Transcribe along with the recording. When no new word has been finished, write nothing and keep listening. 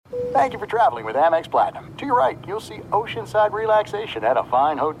Thank you for traveling with Amex Platinum. To your right, you'll see oceanside relaxation at a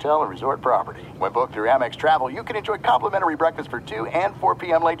fine hotel and resort property. When booked through Amex Travel, you can enjoy complimentary breakfast for 2 and 4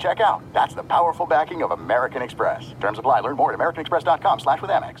 p.m. late checkout. That's the powerful backing of American Express. Terms apply. Learn more at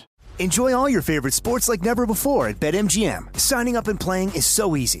americanexpress.com/withAmex. Enjoy all your favorite sports like never before at BetMGM. Signing up and playing is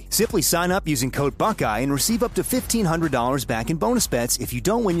so easy. Simply sign up using code Buckeye and receive up to $1,500 back in bonus bets if you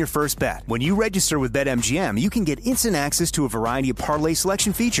don't win your first bet. When you register with BetMGM, you can get instant access to a variety of parlay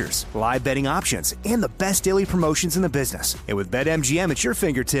selection features, live betting options, and the best daily promotions in the business. And with BetMGM at your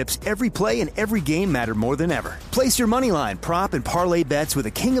fingertips, every play and every game matter more than ever. Place your moneyline, prop, and parlay bets with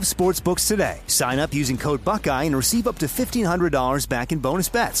the king of sportsbooks today. Sign up using code Buckeye and receive up to $1,500 back in bonus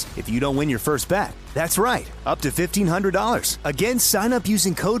bets if you don't win your first bet. That's right, up to $1,500. Again, sign up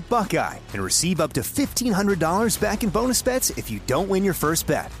using code Buckeye and receive up to $1,500 back in bonus bets if you don't win your first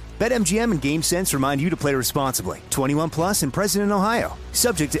bet. BetMGM and GameSense remind you to play responsibly. 21 plus and present in Ohio.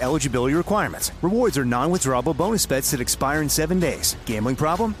 Subject to eligibility requirements. Rewards are non-withdrawable bonus bets that expire in 7 days. Gambling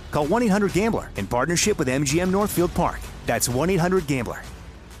problem? Call 1-800-GAMBLER in partnership with MGM Northfield Park. That's 1-800-GAMBLER.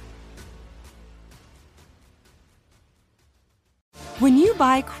 When you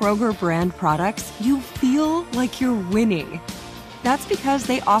buy Kroger brand products, you feel like you're winning. That's because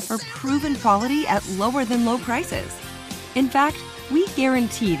they offer proven quality at lower than low prices. In fact, we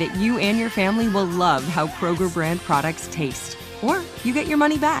guarantee that you and your family will love how Kroger brand products taste, or you get your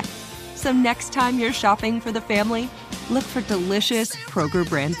money back. So next time you're shopping for the family, look for delicious Kroger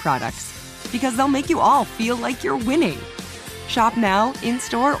brand products, because they'll make you all feel like you're winning. Shop now,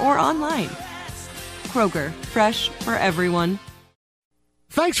 in-store, or online. Kroger, fresh for everyone.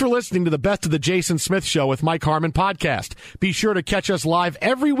 Thanks for listening to the Best of the Jason Smith Show with Mike Harmon podcast. Be sure to catch us live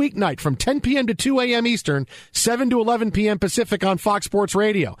every weeknight from 10 p.m. to 2 a.m. Eastern, 7 to 11 p.m. Pacific on Fox Sports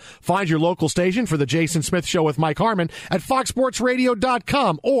Radio. Find your local station for the Jason Smith Show with Mike Harmon at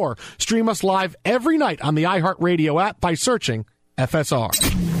foxsportsradio.com or stream us live every night on the iHeartRadio app by searching FSR.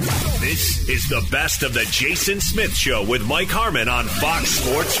 This is the Best of the Jason Smith Show with Mike Harmon on Fox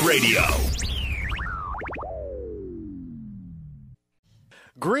Sports Radio.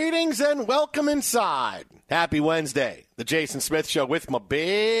 Greetings and welcome inside. Happy Wednesday. The Jason Smith Show with my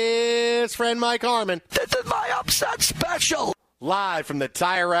best friend Mike Harmon. This is my upset special. Live from the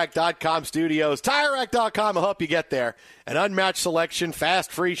TireRack.com studios. TireRack.com will help you get there. An unmatched selection,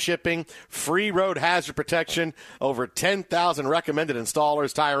 fast, free shipping, free road hazard protection, over 10,000 recommended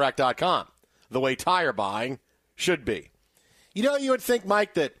installers. TireRack.com. The way tire buying should be. You know, you would think,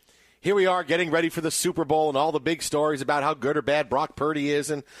 Mike, that here we are getting ready for the Super Bowl and all the big stories about how good or bad Brock Purdy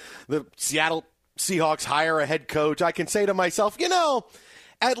is and the Seattle Seahawks hire a head coach. I can say to myself, you know,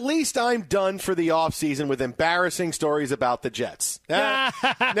 at least I'm done for the offseason with embarrassing stories about the Jets. No.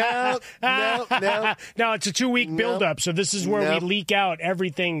 No, it's a 2-week buildup, so this is where we leak out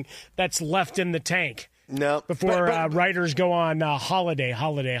everything that's left in the tank. No. Before writers go on holiday.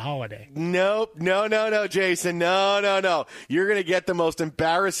 Nope. No, Jason. No. You're going to get the most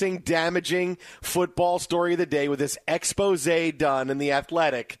embarrassing, damaging football story of the day with this expose done in The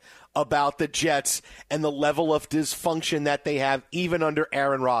Athletic about the Jets and the level of dysfunction that they have even under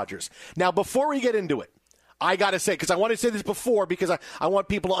Aaron Rodgers. Now, before we get into it, I got to say, because I want to say this before, because I want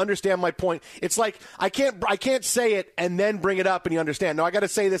people to understand my point. It's like I can't say it and then bring it up and you understand. No, I got to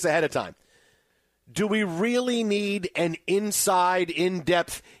say this ahead of time. Do we really need an inside,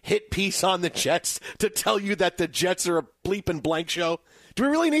 in-depth hit piece on the Jets to tell you that the Jets are a bleeping blank show? Do we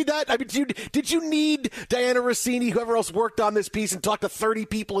really need that? I mean, did you need Diana Rossini, whoever else worked on this piece, and talked to 30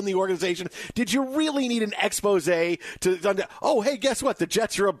 people in the organization? Did you really need an expose to, oh, hey, guess what? The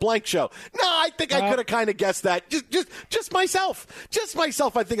Jets are a blank show. No, I think I could have kind of guessed that. Just myself.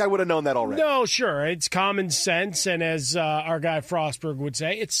 I think I would have known that already. No, sure. It's common sense, and as our guy Frostberg would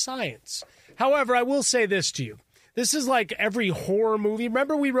say, it's science. However, I will say this to you. This is like every horror movie.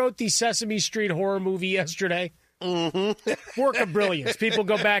 Remember we wrote the Sesame Street horror movie yesterday? Mm-hmm. Work of brilliance. People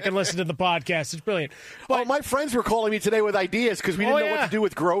go back and listen to the podcast. It's brilliant. But my friends were calling me today with ideas because we didn't know what to do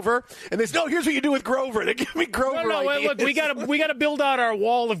with Grover. And they said, no, here's what you do with Grover. They give me Grover ideas. Look, we got to build out our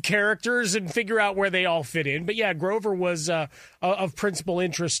wall of characters and figure out where they all fit in. But yeah, Grover was of principal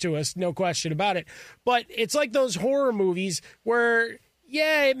interest to us, no question about it. But it's like those horror movies where,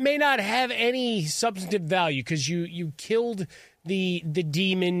 yeah, it may not have any substantive value because you killed the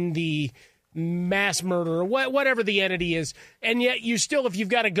demon, the mass murderer, whatever the entity is, and yet you still, if you've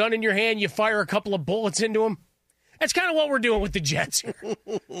got a gun in your hand, you fire a couple of bullets into him. That's kind of what we're doing with the Jets here.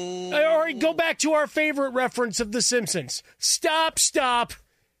 Or go back to our favorite reference of The Simpsons. Stop.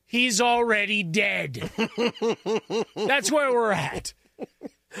 He's already dead. That's where we're at.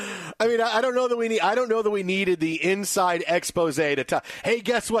 I mean, I don't know that we needed the inside expose to tell. Hey,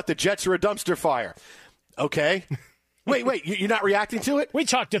 guess what? The Jets are a dumpster fire. Okay. Wait, you're not reacting to it? We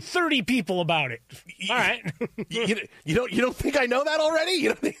talked to 30 people about it. All right. you don't think I know that already?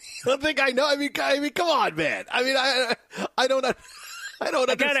 You don't think I know? I mean, come on, man. I mean, I don't.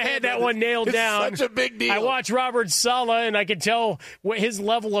 I kind of had that one nailed down. It's such a big deal. I watched Robert Saleh, and I could tell his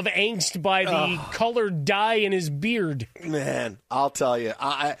level of angst by the colored dye in his beard. Man, I'll tell you.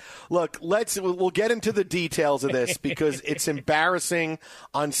 Look, we'll get into the details of this because it's embarrassing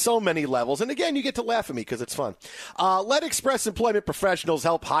on so many levels. And again, you get to laugh at me because it's fun. Let Express Employment Professionals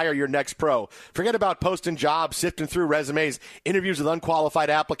help hire your next pro. Forget about posting jobs, sifting through resumes, interviews with unqualified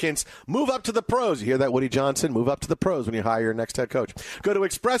applicants. Move up to the pros. You hear that, Woody Johnson? Move up to the pros when you hire your next head coach. Go to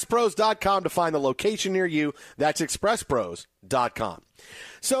expresspros.com to find the location near you. That's expresspros.com.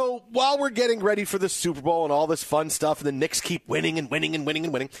 So while we're getting ready for the Super Bowl and all this fun stuff, and the Knicks keep winning and winning and winning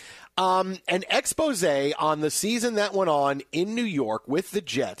and winning, an expose on the season that went on in New York with the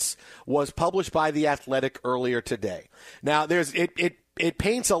Jets was published by The Athletic earlier today. Now, it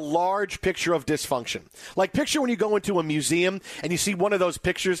paints a large picture of dysfunction. Like, picture when you go into a museum and you see one of those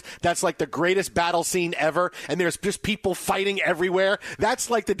pictures that's like the greatest battle scene ever, and there's just people fighting everywhere. That's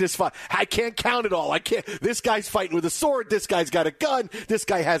like the dysfunction. I can't count it all. This guy's fighting with a sword. This guy's got a gun. This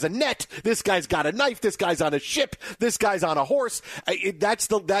guy has a net. This guy's got a knife. This guy's on a ship. This guy's on a horse.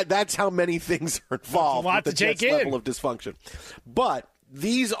 That's how many things are involved with the Jets' level of dysfunction. But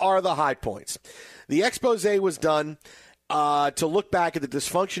these are the high points. The expose was done to look back at the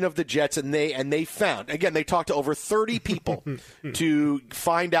dysfunction of the Jets, and they found, again, they talked to over 30 people to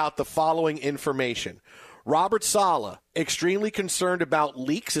find out the following information. Robert Saleh, extremely concerned about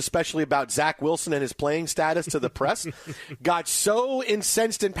leaks, especially about Zach Wilson and his playing status to the press, got so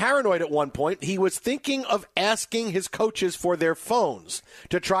incensed and paranoid at one point, he was thinking of asking his coaches for their phones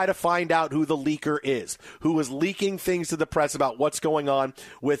to try to find out who the leaker is, who was leaking things to the press about what's going on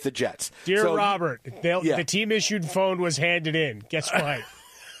with the Jets. Dear Robert, the team-issued phone was handed in. Guess what?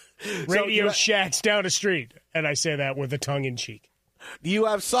 Radio Shack's down the street. And I say that with a tongue-in-cheek. You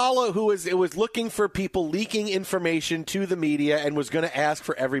have Saleh, who was looking for people leaking information to the media and was going to ask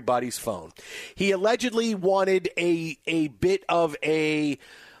for everybody's phone. He allegedly wanted a bit of a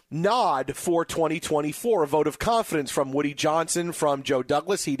nod for 2024, a vote of confidence from Woody Johnson, from Joe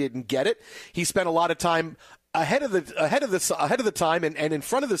Douglas. He didn't get it. He spent a lot of time ahead of the time and in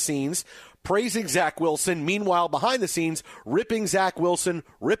front of the scenes praising Zach Wilson. Meanwhile, behind the scenes, ripping Zach Wilson,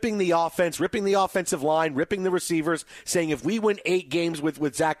 ripping the offense, ripping the offensive line, ripping the receivers, saying if we win 8 games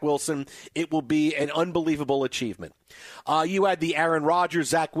with Zach Wilson, it will be an unbelievable achievement. You had the Aaron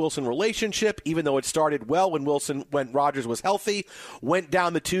Rodgers-Zach Wilson relationship, even though it started well when Rodgers was healthy, went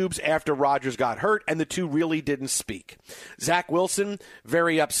down the tubes after Rodgers got hurt, and the two really didn't speak. Zach Wilson,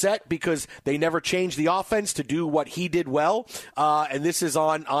 very upset because they never changed the offense to do what he did well, and this is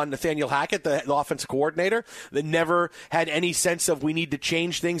on Nathaniel Hackett, the offensive coordinator, that never had any sense of we need to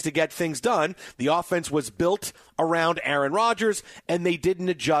change things to get things done. The offense was built around Aaron Rodgers, and they didn't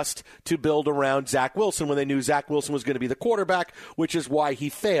adjust to build around Zach Wilson when they knew Zach Wilson was going to be the quarterback, which is why he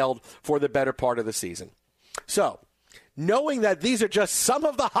failed for the better part of the season. So, knowing that these are just some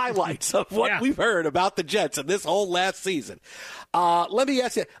of the highlights of what we've heard about the Jets in this whole last season, let me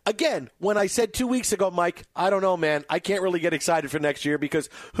ask you, again, when I said 2 weeks ago, Mike, I don't know, man, I can't really get excited for next year because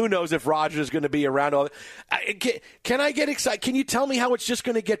who knows if Rodgers is going to be around. Can I get excited? Can you tell me how it's just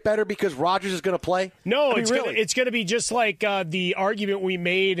going to get better because Rodgers is going to play? No, it's going to be just like the argument we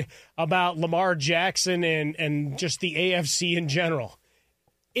made about Lamar Jackson and just the AFC in general.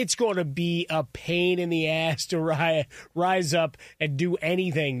 It's going to be a pain in the ass to rise up and do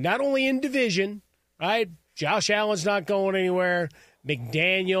anything, not only in division, right? Josh Allen's not going anywhere.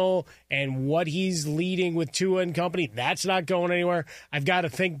 McDaniel and what he's leading with Tua and company, that's not going anywhere. I've got to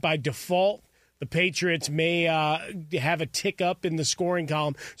think by default the Patriots may have a tick up in the scoring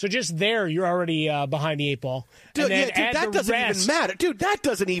column. So just there, you're already behind the 8 ball. Dude, that doesn't even matter. Dude, that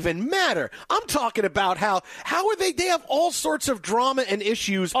doesn't even matter. I'm talking about how are they have all sorts of drama and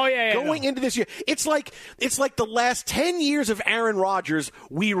issues going into this year. It's like the last 10 years of Aaron Rodgers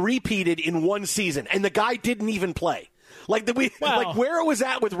we repeated in one season, and the guy didn't even play. Like where it was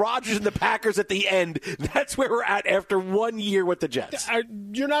at with Rodgers and the Packers at the end, that's where we're at after 1 year with the Jets.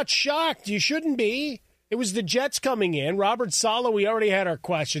 You're not shocked. You shouldn't be. It was the Jets coming in. Robert Saleh, we already had our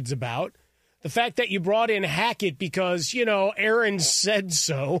questions about. The fact that you brought in Hackett because, Aaron said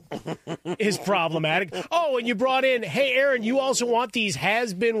so is problematic. Oh, and you brought in, hey, Aaron, you also want these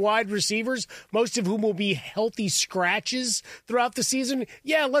has-been wide receivers, most of whom will be healthy scratches throughout the season?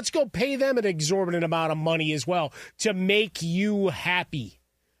 Yeah, let's go pay them an exorbitant amount of money as well to make you happy.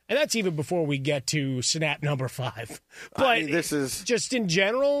 And that's even before we get to snap number 5. But this is just in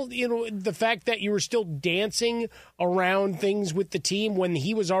general, the fact that you were still dancing around things with the team when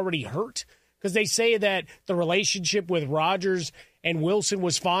he was already hurt. Because they say that the relationship with Rodgers and Wilson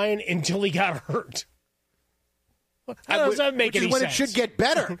was fine until he got hurt. How does that make any sense? When it should get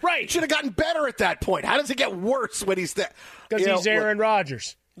better. Right. It should have gotten better at that point. How does it get worse when he's there? Because he's Aaron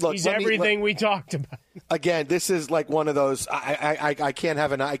Rodgers. He's everything we talked about. Again, this is like one of those. I can't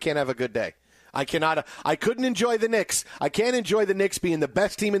have a good day. I cannot. I couldn't enjoy the Knicks. I can't enjoy the Knicks being the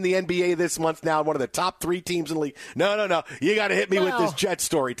best team in the NBA this month. Now, one of the top 3 teams in the league. No. You got to hit me with this Jet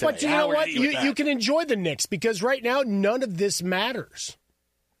story today. But you know what? You can enjoy the Knicks because right now none of this matters.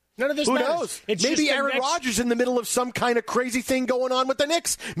 None of this Who matters. knows? It's Maybe just Aaron Rodgers in the middle of some kind of crazy thing going on with the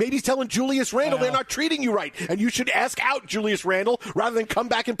Knicks. Maybe he's telling Julius Randle they're not treating you right, and you should ask out Julius Randle rather than come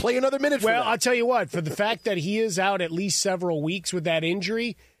back and play another minute for them. Well, I'll tell you what, for the fact that he is out at least several weeks with that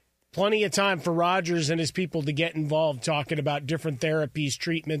injury, plenty of time for Rodgers and his people to get involved talking about different therapies,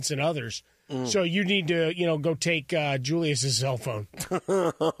 treatments, and others. So you need to, go take Julius's cell phone.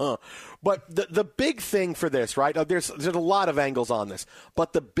 But the big thing for this, right? There's a lot of angles on this,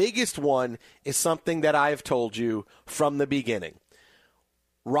 but the biggest one is something that I have told you from the beginning.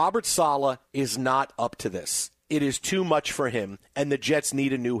 Robert Saleh is not up to this. It is too much for him, and the Jets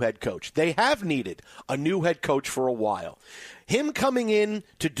need a new head coach. They have needed a new head coach for a while. Him coming in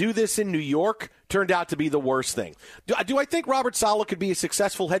to do this in New York turned out to be the worst thing. Do I think Robert Saleh could be a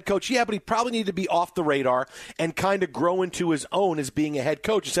successful head coach? Yeah, but he probably needed to be off the radar and kind of grow into his own as being a head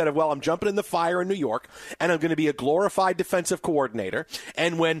coach instead of, well, I'm jumping in the fire in New York, and I'm going to be a glorified defensive coordinator,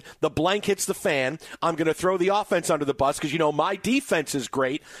 and when the blank hits the fan, I'm going to throw the offense under the bus because, my defense is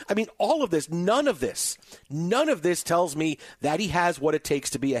great. I mean, all of this, none of this tells me that he has what it takes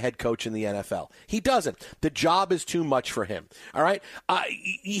to be a head coach in the NFL. He doesn't. The job is too much for him. All right?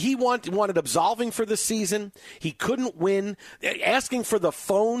 He wanted absolving for the season. He couldn't win. Asking for the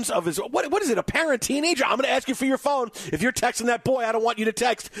phones of his, what is it, a parent teenager? I'm going to ask you for your phone. If you're texting that boy, I don't want you to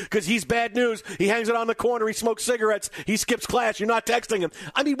text because he's bad news. He hangs it on the corner. He smokes cigarettes. He skips class. You're not texting him.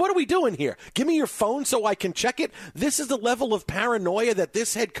 I mean, what are we doing here? Give me your phone so I can check it. This is the level of paranoia that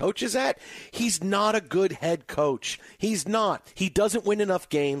this head coach is at. He's not a good head coach. He's not. He doesn't win enough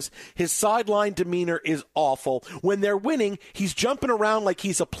games. His sideline demeanor is awful. When they're winning, he's jumping around like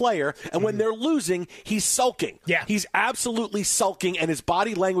he's a player, and when they're losing, he's sulking. Yeah. He's absolutely sulking, and his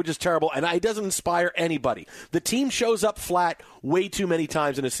body language is terrible, and it doesn't inspire anybody. The team shows up flat way too many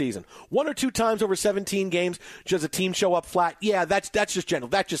times in a season. 1 or 2 times over 17 games does a team show up flat. Yeah, that's just general.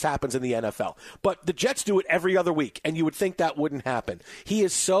 That just happens in the NFL. But the Jets do it every other week, and you would think that wouldn't happen. He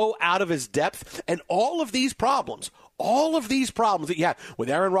is so out of his depth, and all of these problems that you have with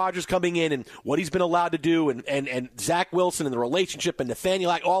Aaron Rodgers coming in and what he's been allowed to do and Zach Wilson and the relationship and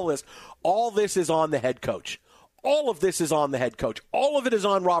Nathaniel, all this is on the head coach. All of this is on the head coach. All of it is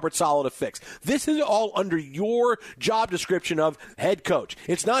on Robert Saleh to fix. This is all under your job description of head coach.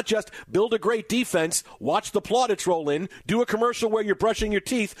 It's not just build a great defense, watch the plaudits roll in, do a commercial where you're brushing your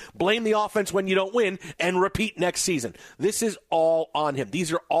teeth, blame the offense when you don't win, and repeat next season. This is all on him.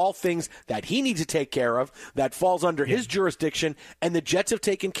 These are all things that he needs to take care of, that falls under his jurisdiction, and the Jets have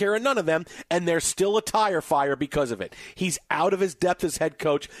taken care of none of them, and they're still a tire fire because of it. He's out of his depth as head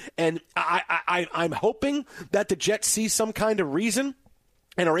coach, and I'm hoping that the Jets see some kind of reason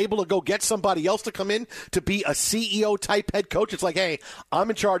and are able to go get somebody else to come in to be a CEO-type head coach. It's like, hey, I'm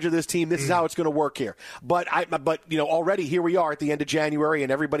in charge of this team. This is how it's going to work here. But already here we are at the end of January,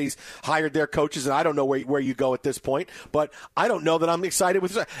 and everybody's hired their coaches, and I don't know where you go at this point. But I don't know that I'm excited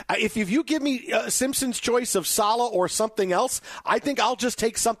with this. If you give me Simpson's choice of Saleh or something else, I think I'll just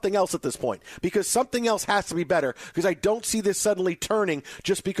take something else at this point because something else has to be better because I don't see this suddenly turning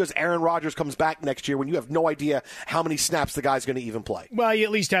just because Aaron Rodgers comes back next year when you have no idea how many snaps the guy's going to even play. Well, you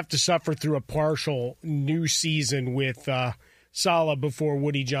at least have to suffer through a partial new season with Saleh before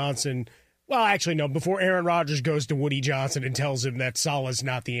Woody Johnson. Well, actually, no, before Aaron Rodgers goes to Woody Johnson and tells him that Saleh's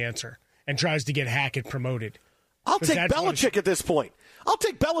not the answer and tries to get Hackett promoted. I'll take Belichick at this point. I'll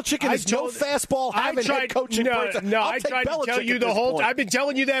take Belichick and his no fastball having head coaching. I tried to tell you the whole time. I've been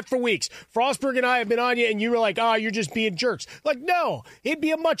telling you that for weeks. Frostberg and I have been on you, and you were like, you're just being jerks. Like, no, he'd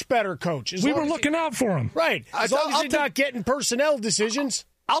be a much better coach. We were looking out for him. Right. As long as he's not getting personnel decisions.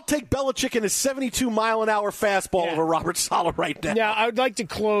 I'll take Belichick and his 72-mile-an-hour fastball over Robert Saleh right now. Now, I would like to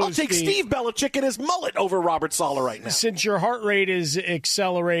close. I'll take Steve Belichick and his mullet over Robert Saleh right now. Since your heart rate is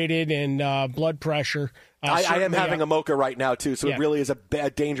accelerated and blood pressure. I am having a mocha right now, too, so it really is a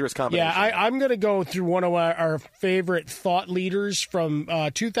dangerous combination. Yeah, I'm going to go through one of our favorite thought leaders from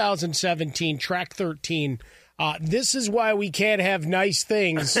 2017, Track 13. This is why we can't have nice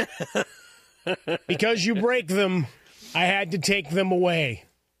things. Because you break them, I had to take them away.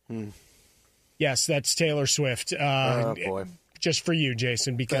 Yes, that's Taylor Swift. Oh, boy. Just for you,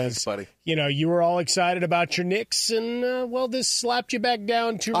 Jason, because Thanks, buddy. You were all excited about your Knicks, and, this slapped you back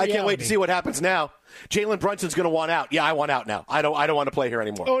down to reality. I can't wait to see what happens now. Jalen Brunson's going to want out. Yeah, I want out now. I don't want to play here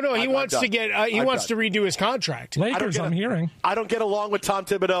anymore. Oh, no, he wants to redo his contract. Lakers, I'm hearing. I don't get along with Tom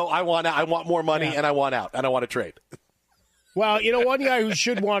Thibodeau. I want out. I want more money, and I want out. I don't want to trade. Well, one guy who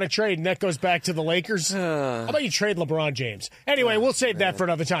should want to trade, and that goes back to the Lakers. How about you trade LeBron James? Anyway, we'll save that for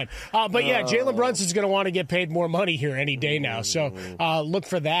another time. But yeah, Jalen Brunson's going to want to get paid more money here any day now. So look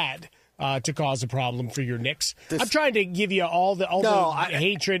for that to cause a problem for your Knicks. I'm trying to give you all the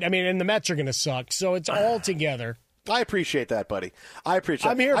hatred. I mean, and the Mets are going to suck. So it's all together. I appreciate that, buddy. I appreciate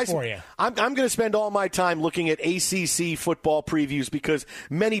that. I'm here for you. I'm going to spend all my time looking at ACC football previews because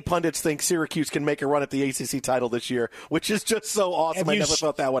many pundits think Syracuse can make a run at the ACC title this year, which is just so awesome. I never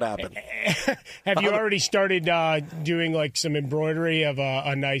thought that would happen. Have you already started doing like some embroidery of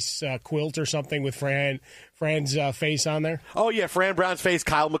a nice quilt or something with Fran's face on there? Oh, yeah, Fran Brown's face,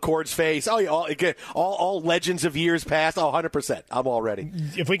 Kyle McCord's face. Oh, yeah, all legends of years past. Oh, 100%. I'm all ready.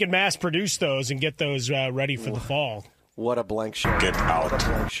 If we could mass produce those and get those ready for the fall. What a blank show. Get out. What a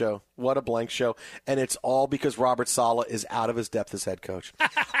blank show. What a blank show. And it's all because Robert Saleh is out of his depth as head coach.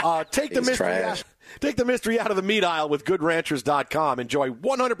 Take the mystery out of the meat aisle with GoodRanchers.com. Enjoy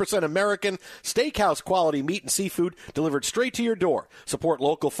 100% American steakhouse quality meat and seafood delivered straight to your door. Support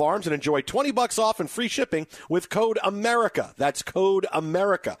local farms and enjoy $20 off and free shipping with code AMERICA. That's code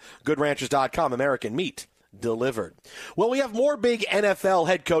AMERICA. GoodRanchers.com. American meat delivered. Well, we have more big NFL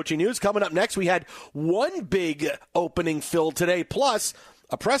head coaching news coming up next. We had one big opening filled today, plus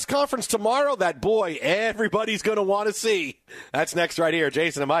a press conference tomorrow that, boy, everybody's going to want to see. That's next right here.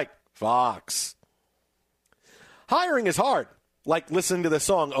 Jason and Mike, Fox. Hiring is hard, like listening to the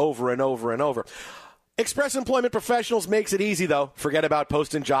song over and over and over. Express Employment Professionals makes it easy, though. Forget about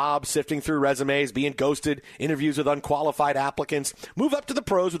posting jobs, sifting through resumes, being ghosted, interviews with unqualified applicants. Move up to the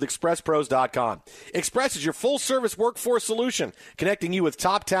pros with ExpressPros.com. Express is your full-service workforce solution, connecting you with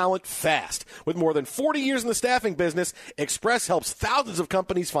top talent fast. With more than 40 years in the staffing business, Express helps thousands of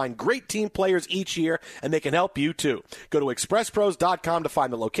companies find great team players each year, and they can help you, too. Go to ExpressPros.com to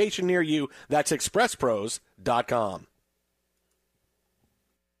find the location near you. That's ExpressPros.com.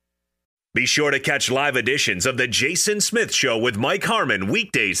 Be sure to catch live editions of The Jason Smith Show with Mike Harmon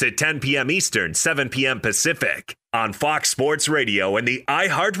weekdays at 10 p.m. Eastern, 7 p.m. Pacific on Fox Sports Radio and the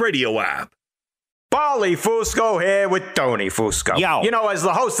iHeartRadio app. Paulie Fusco here with Tony Fusco. Yo. As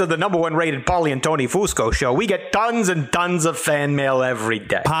the host of the #1 rated Paulie and Tony Fusco show, we get tons and tons of fan mail every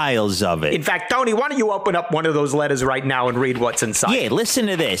day. Piles of it. In fact, Tony, why don't you open up one of those letters right now and read what's inside? Yeah, listen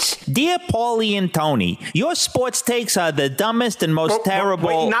to this. Dear Paulie and Tony, your sports takes are the dumbest and most terrible...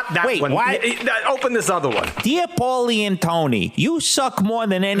 Wait, not that one. What? Open this other one. Dear Paulie and Tony, you suck more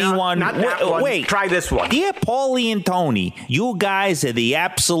than anyone... Not that one. Wait. Try this one. Dear Paulie and Tony, you guys are the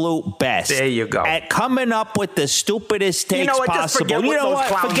absolute best. There you go. At coming up with the stupidest takes possible. Just forget what those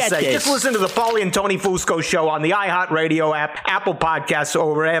clowns say. Just listen to the Paulie and Tony Fusco show on the iHeartRadio app, Apple Podcasts,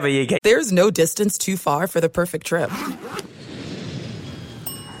 or wherever you get. There's no distance too far for the perfect trip.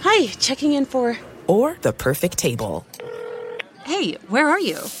 Hi, checking in for... Or the perfect table. Hey, where are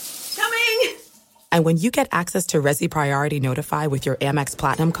you? Coming! And when you get access to Resi Priority Notify with your Amex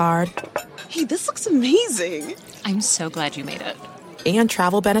Platinum card... Hey, this looks amazing. I'm so glad you made it. And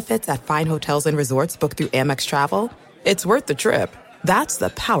travel benefits at fine hotels and resorts booked through Amex Travel, it's worth the trip. That's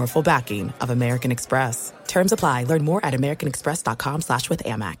the powerful backing of American Express. Terms apply. Learn more at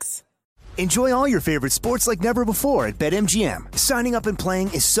americanexpress.com/withAmex. Enjoy all your favorite sports like never before at BetMGM. Signing up and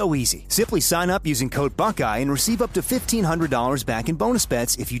playing is so easy. Simply sign up using code Buckeye and receive up to $1,500 back in bonus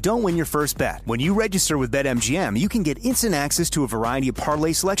bets if you don't win your first bet. When you register with BetMGM, you can get instant access to a variety of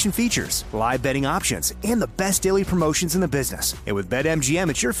parlay selection features, live betting options, and the best daily promotions in the business. And with BetMGM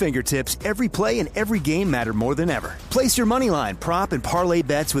at your fingertips, every play and every game matter more than ever. Place your moneyline, prop, and parlay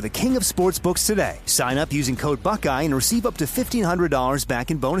bets with the king of sportsbooks today. Sign up using code Buckeye and receive up to $1,500 back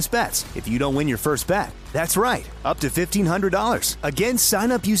in bonus bets if you don't win your first bet. That's right, up to $1,500. Again,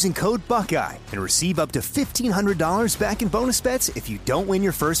 sign up using code Buckeye and receive up to $1,500 back in bonus bets if you don't win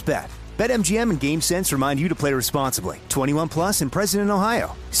your first bet. BetMGM and GameSense remind you to play responsibly. 21 plus and present in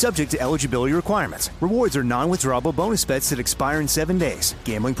Ohio. Subject to eligibility requirements. Rewards are non-withdrawable bonus bets that expire in 7 days.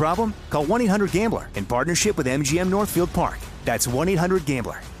 Gambling problem? Call 1-800-GAMBLER in partnership with MGM Northfield Park. That's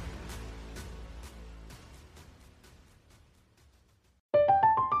 1-800-GAMBLER.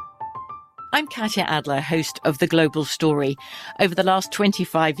 I'm Katya Adler, host of The Global Story. Over the last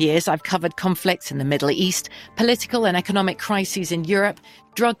 25 years, I've covered conflicts in the Middle East, political and economic crises in Europe,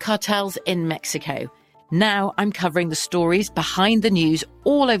 drug cartels in Mexico. Now I'm covering the stories behind the news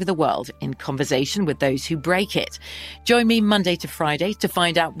all over the world in conversation with those who break it. Join me Monday to Friday to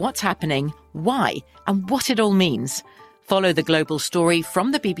find out what's happening, why, and what it all means. Follow The Global Story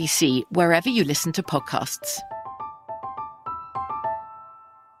from the BBC wherever you listen to podcasts.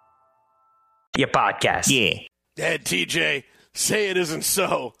 Your podcast. Yeah. And TJ, say it isn't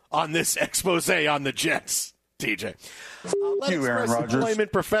so on this expose on the Jets. TJ. Let Express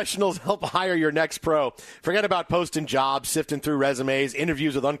Employment Professionals help hire your next pro. Forget about posting jobs, sifting through resumes,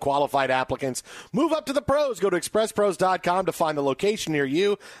 interviews with unqualified applicants. Move up to the pros. Go to expresspros.com to find the location near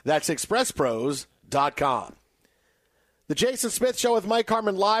you. That's expresspros.com. The Jason Smith Show with Mike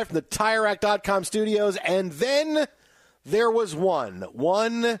Harmon live from the TireRack.com studios. And then there was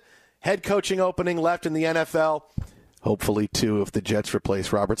one head coaching opening left in the NFL. Hopefully two if the Jets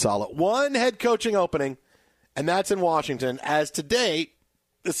replace Robert Saleh. One head coaching opening, and that's in Washington. As today,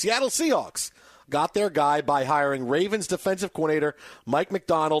 the Seattle Seahawks got their guy by hiring Ravens defensive coordinator Mike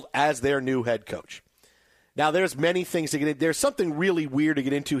Macdonald as their new head coach. Now, there's many things to get into. There's something really weird to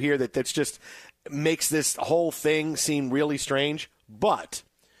get into here that's just makes this whole thing seem really strange. But,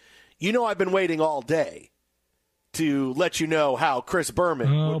 I've been waiting all day to let you know how Chris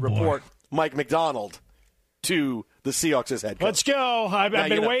Berman would report Mike Macdonald to the Seahawks as head coach. Let's go. I've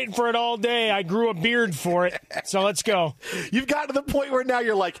been waiting for it all day. I grew a beard for it, so let's go. You've gotten to the point where now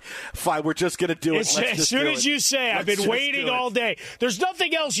you're like, fine, we're just going to do it. As soon as you say, I've been waiting all day. There's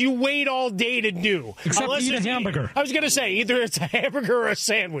nothing else you wait all day to do. Except eat a hamburger. I was going to say, either it's a hamburger or a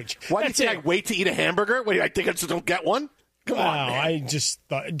sandwich. Why do you think I wait to eat a hamburger? What, I think I just don't get one? Come on, man. I just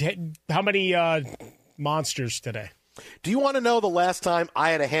thought, how many monsters today? Do you want to know the last time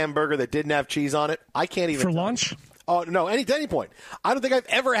I had a hamburger that didn't have cheese on it? I can't even. For lunch? Oh, no, any point. I don't think I've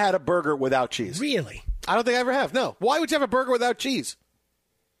ever had a burger without cheese. Really? I don't think I ever have, no. Why would you have a burger without cheese?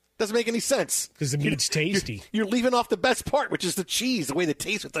 Doesn't make any sense. Because the meat's tasty. You're leaving off the best part, which is the cheese, the way it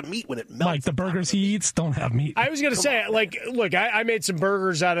tastes with the meat when it melts. Like the burgers he eats don't have meat. I was going to say, look, I made some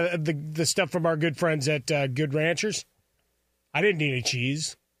burgers out of the stuff from our good friends at Good Ranchers. I didn't need any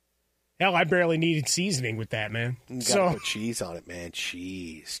cheese. Hell, I barely needed seasoning with that, man. You gotta put cheese on it, man.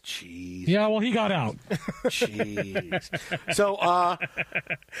 Cheese. Yeah, well, he got out. Cheese. So, all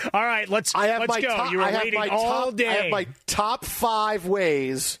right, let's go. You were waiting all day. I have my top 5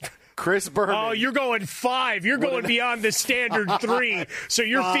 ways Chris Berman. Oh, you're going 5. You're going beyond the standard 3. So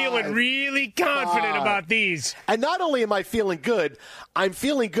you're feeling really confident about these. And not only am I feeling good, I'm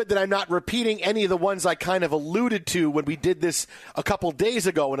feeling good that I'm not repeating any of the ones I kind of alluded to when we did this a couple days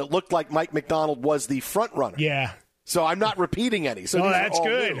ago, and it looked like Mike Macdonald was the front runner. Yeah. So I'm not repeating any. So that's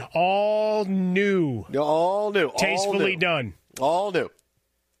good. New. All new. All new. Tastefully done. All new.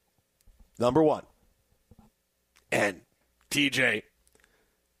 Number 1. And TJ,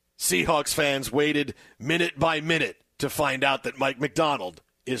 Seahawks fans waited minute by minute to find out that Mike Macdonald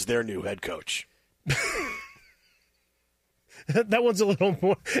is their new head coach. That one's a little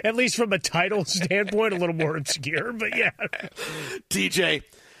more, at least from a title standpoint, a little more obscure, but yeah. TJ,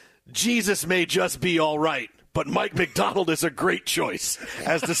 Jesus may just be all right, but Mike Macdonald is a great choice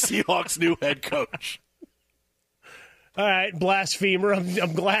as the Seahawks' new head coach. All right, blasphemer.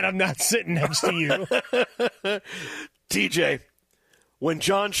 I'm glad I'm not sitting next to you. TJ, when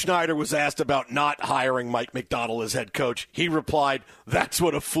John Schneider was asked about not hiring Mike Macdonald as head coach, he replied, "That's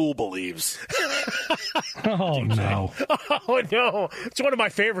what a fool believes." Oh, no. Oh, no. It's one of my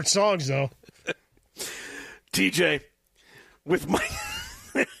favorite songs, though. TJ, with Mike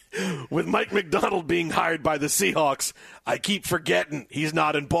Macdonald being hired by the Seahawks, I keep forgetting he's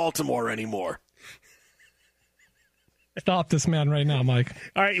not in Baltimore anymore. Stop this man right now, Mike.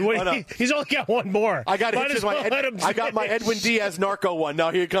 All right, he's only got one more. I got my Edwin Diaz narco one.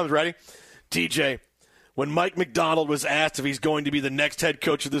 Now here it comes. Ready? TJ, when Mike Macdonald was asked if he's going to be the next head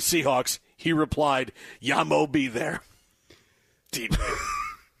coach of the Seahawks, he replied, "Yamo be there." TJ.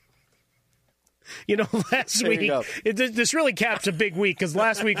 Last week, this really caps a big week because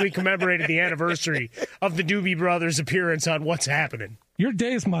last week we commemorated the anniversary of the Doobie Brothers' appearance on What's Happening. Your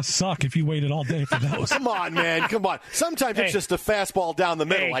days must suck if you waited all day for those. Come on, man. Come on. Sometimes it's just a fastball down the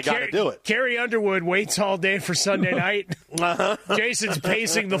middle. I got to do it. Carrie Underwood waits all day for Sunday night. Jason's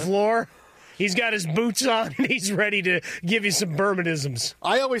pacing the floor. He's got his boots on, and he's ready to give you some Bermanisms.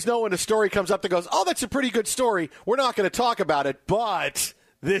 I always know when a story comes up that goes, oh, that's a pretty good story. We're not going to talk about it, but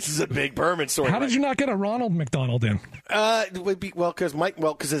this is a big Berman story. How did you not get a Ronald McDonald in?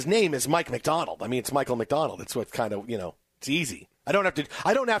 Because his name is Mike McDonald. I mean, it's Michael McDonald. It's what kind of, it's easy. I don't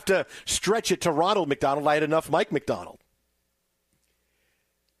have to stretch it to Ronald McDonald. I had enough Mike McDonald.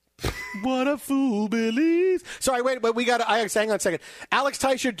 What a fool believes. Sorry, wait, but hang on a second. Alex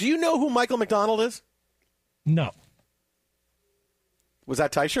Teicher, do you know who Michael McDonald is? No. Was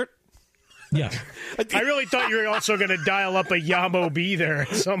that Teichert? Yeah. I really thought you were also going to dial up a Yamo B there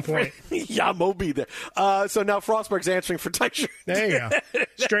at some point. Yamo B there. So now Frostberg's answering for Teicher. There you go.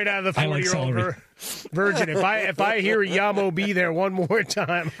 Straight out of the 40-year-old virgin. If I hear Yamo B there one more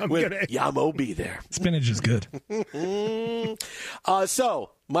time, I'm going to... Yamo B there. Spinach is good. So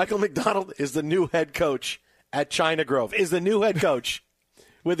Michael McDonald is the new head coach at China Grove, is the new head coach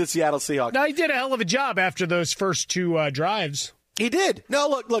with the Seattle Seahawks. Now, he did a hell of a job after those first two drives. He did. No,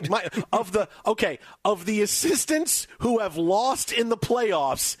 look. Of the assistants who have lost in the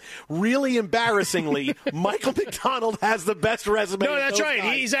playoffs, really embarrassingly, Michael McDonald has the best resume. No, that's right.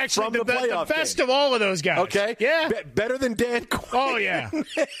 He's actually the best game. of all of those guys. Okay, yeah, better than Dan Quinn. Oh yeah.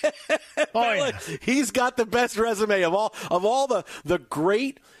 He's got the best resume of all the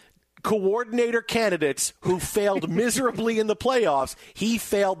great coordinator candidates who failed miserably in the playoffs. He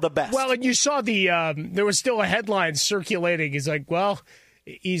failed the best. Well, and you saw there was still a headline circulating. He's like, well,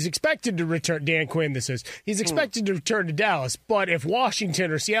 he's expected to return. Dan Quinn, this is. He's expected to return to Dallas, but if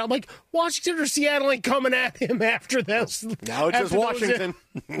Washington or Seattle, I'm like, Washington or Seattle ain't coming at him after those. Now it's just Washington.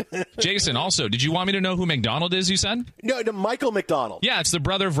 Jason, also, did you want me to know who McDonald is, you said? No, Michael McDonald. Yeah, it's the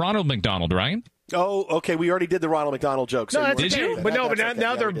brother of Ronald McDonald, right? Oh, okay. We already did the Ronald McDonald joke. So did you? But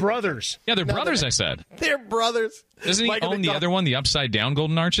now they're brothers. Yeah, they're brothers, I said. They're brothers. Doesn't he own the other one, the upside-down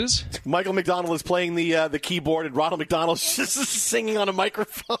Golden Arches? Michael McDonald is playing the keyboard, and Ronald McDonald's just singing on a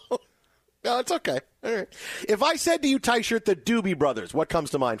microphone. No, it's okay. All right. If I said to you, Teichert, the Doobie Brothers, what comes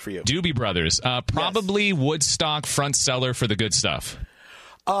to mind for you? Doobie Brothers. Probably Woodstock front seller for the good stuff.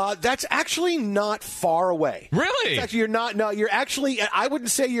 That's actually not far away. Really? Actually, you're not. No, you're actually. I wouldn't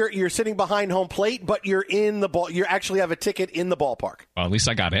say you're sitting behind home plate, but you're in the ball. You actually have a ticket in the ballpark. Well, at least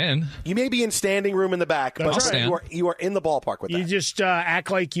I got in. You may be in standing room in the back, but you are in the ballpark with that. You just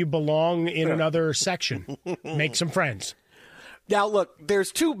act like you belong in another section. Make some friends. Now, look,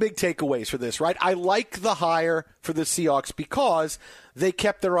 there's two big takeaways for this, right? I like the hire for the Seahawks because they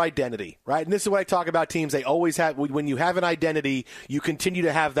kept their identity, right? And this is what I talk about teams. They always have, when you have an identity, you continue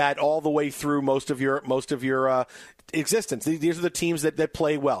to have that all the way through most of your existence. These are the teams that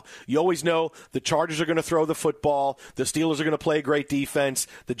play well. You always know the Chargers are going to throw the football. The Steelers are going to play great defense.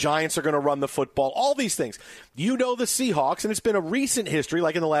 The Giants are going to run the football. All these things. You know the Seahawks, and it's been a recent history,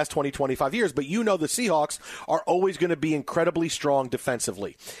 like in the last 20, 25 years, but you know the Seahawks are always going to be incredibly strong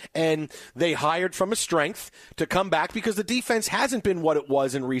defensively. And they hired from a strength to come back because the defense hasn't been what it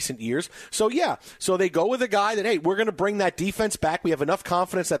was in recent years. So they go with a guy that, hey, we're going to bring that defense back. We have enough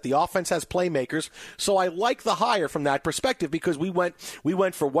confidence that the offense has playmakers. So I like the hire from that perspective because we went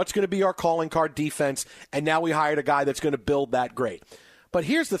for what's going to be our calling card defense, and now we hired a guy that's going to build that great. But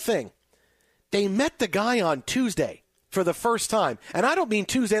here's the thing. They met the guy on Tuesday for the first time. And I don't mean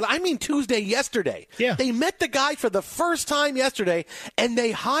Tuesday. I mean Tuesday yesterday. Yeah. They met the guy for the first time yesterday, and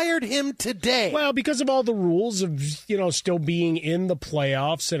they hired him today. Well, because of all the rules of, still being in the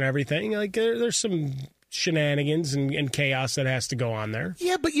playoffs and everything, like there's some shenanigans and chaos that has to go on there.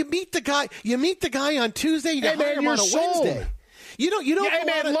 Yeah, but you meet the guy on Tuesday, you hire him on a Wednesday. You don't. Hey,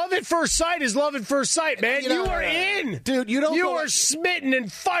 man, love at first sight is love at first sight, man. You are in, dude. You are smitten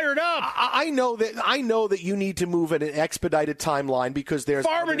and fired up. I know that you need to move at an expedited timeline because there's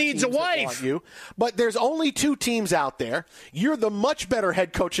Farmer needs a wife. But there's only two teams out there. You're the much better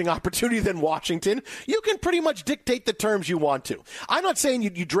head coaching opportunity than Washington. You can pretty much dictate the terms you want to. I'm not saying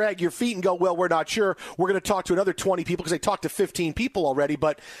you drag your feet and go, well, we're not sure. We're going to talk to another 20 people because they talked to 15 people already,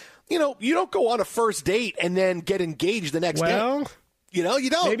 but. You don't go on a first date and then get engaged the next day. You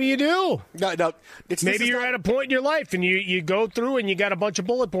don't. Maybe you do. No. Maybe you're at a point in your life and you go through and you got a bunch of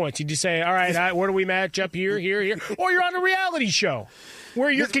bullet points. You just say, all right, where do we match up here? Or you're on a reality show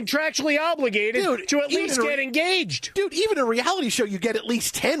where you're contractually obligated to at least get engaged. Dude, even a reality show, you get at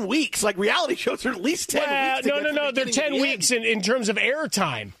least 10 weeks. Like reality shows are at least 10 weeks. No. They're 10 weeks in terms of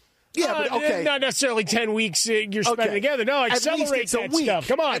airtime. Yeah, but okay. Not necessarily 10 weeks you're spending together. No, accelerate that stuff.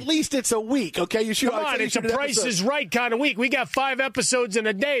 Come on. At least it's a week, okay? Come on, it's a Price is Right kind of week. We got 5 episodes in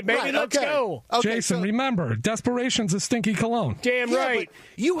a day, baby. Right, let's go. Okay, Jason, remember, desperation's a stinky cologne. Damn right.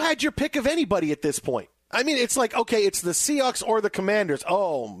 But you had your pick of anybody at this point. I mean, it's like, okay, it's the Seahawks or the Commanders.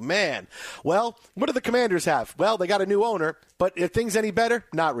 Oh, man. Well, what do the Commanders have? Well, they got a new owner, but are things any better?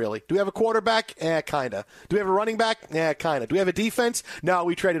 Not really. Do we have a quarterback? Kind of. Do we have a running back? Kind of. Do we have a defense? No,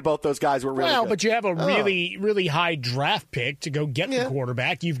 we traded both those guys. We're really good. But you have a really, really high draft pick to go get the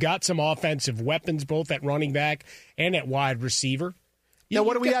quarterback. You've got some offensive weapons, both at running back and at wide receiver. Now,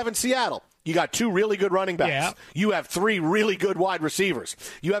 what do we have in Seattle? You got 2 really good running backs. Yeah. You have 3 really good wide receivers.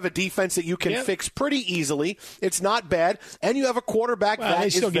 You have a defense that you can fix pretty easily. It's not bad. And you have a quarterback that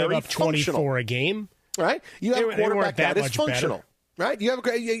is very functional. They still gave up 24 a game. Right? You have a quarterback that is functional. Better. Right? You have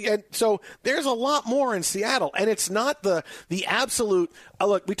and so there's a lot more in Seattle, and it's not the absolute.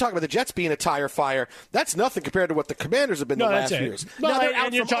 Look, we talk about the Jets being a tire fire. That's nothing compared to what the Commanders have been the last few years. No,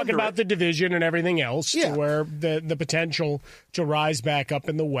 and you're talking about the division and everything else, to where the potential to rise back up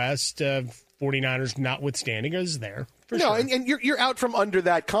in the West, 49ers notwithstanding, is there. Sure. And you're out from under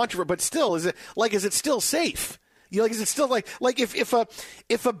that controversy, but still, is it still safe? Is it still like if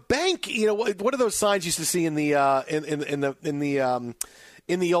a bank, what are those signs you used to see in the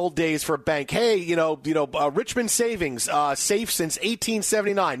in the old days for a bank? Hey, Richmond Savings safe since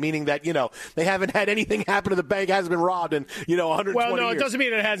 1879, meaning that they haven't had anything happen to the bank, hasn't been robbed in 120 Well, no, years. It doesn't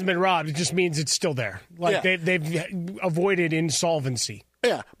mean it hasn't been robbed. It just means it's still there. They've avoided insolvency.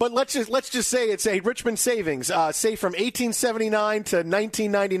 Yeah, but let's just say it's a Richmond Savings, say from 1879 to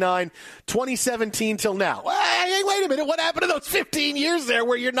 1999, 2017 till now. Hey, wait a minute, what happened to those 15 years there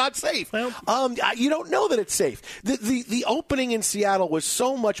where you're not safe? Well, you don't know that it's safe. The opening in Seattle was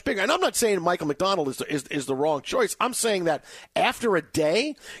so much bigger, and I'm not saying Michael McDonald is the wrong choice. I'm saying that after a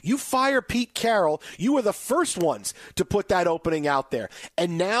day, you fire Pete Carroll, you were the first ones to put that opening out there,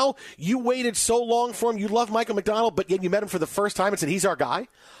 and now you waited so long for him. You love Michael McDonald, but yet you met him for the first time and said he's our guy.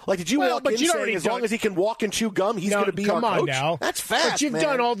 Like, did you walk in saying as long as he can walk and chew gum, he's going to be our coach? Come on now. That's fast, But you've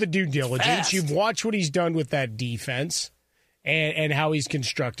done all the due diligence. You've watched what he's done with that defense and how he's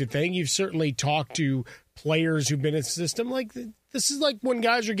constructed things. You've certainly talked to players who've been in the system. Like, this is like when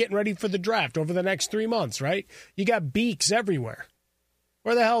guys are getting ready for the draft over the next 3 months, right? You got beaks everywhere.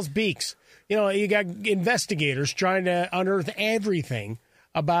 Where the hell's beaks? You got investigators trying to unearth everything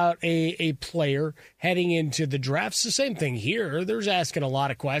about a player heading into the draft. It's the same thing here. There's asking a lot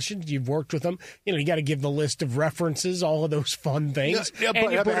of questions. You've worked with them. You got to give the list of references, all of those fun things,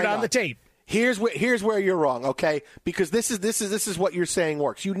 and you put it on the tape. Here's where you're wrong, okay? Because this is what you're saying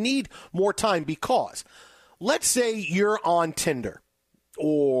works. You need more time because let's say you're on Tinder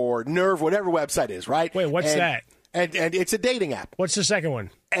or Nerve, whatever website is, right? Wait, what's that? And it's a dating app. What's the second one?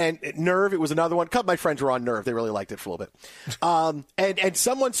 And Nerve, it was another one. A couple of my friends were on Nerve. They really liked it for a little bit. And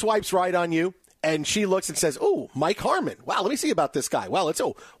someone swipes right on you, and she looks and says, "Oh, Mike Harmon. Wow, let me see about this guy. Well,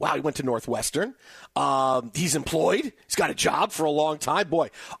 he went to Northwestern. He's employed. He's got a job for a long time. Boy,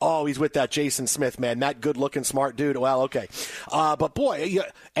 he's with that Jason Smith, man. That good-looking, smart dude. Well, okay. But, boy,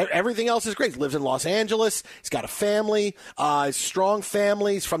 everything else is great. He lives in Los Angeles. He's got a family, strong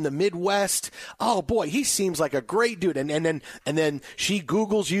family. He's from the Midwest. Oh, boy, he seems like a great dude. And then she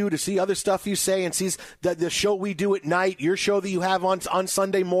Googles you to see other stuff you say and sees the show we do at night, your show that you have on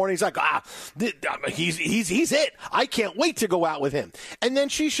Sunday mornings. Like, he's it. I can't wait to go out with him. And then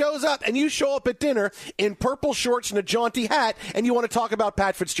she shows up, and you show up at dinner in purple shorts and a jaunty hat, and you want to talk about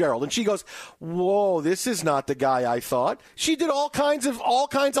Pat Fitzgerald. And she goes, "Whoa, this is not the guy I thought." She did all kinds of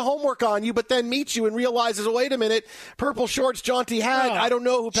homework on you, but then meets you and realizes, wait a minute, purple shorts, jaunty hat. I don't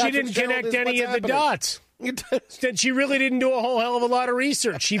know who Pat Fitzgerald is. She didn't connect any of the dots. She really didn't do a whole hell of a lot of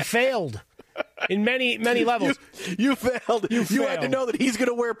research. She failed. In many levels. You failed. You had to know that he's going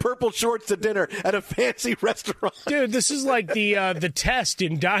to wear purple shorts to dinner at a fancy restaurant. Dude, this is like the test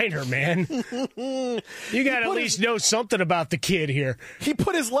in Diner, man. You got to at least know something about the kid here. He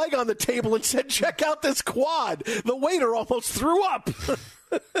put his leg on the table and said, "Check out this quad." The waiter almost threw up.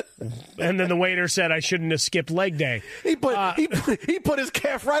 And then the waiter said I shouldn't have skipped leg day. He put his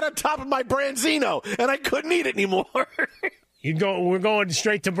calf right on top of my branzino, and I couldn't eat it anymore. We're going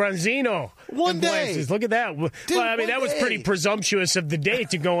straight to Branzino. One day. Places. Look at that. Dude, well, I mean, that was pretty presumptuous of the day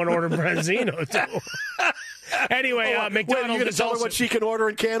to go and order Branzino, too. Anyway, McDonald you're going to tell her what she can order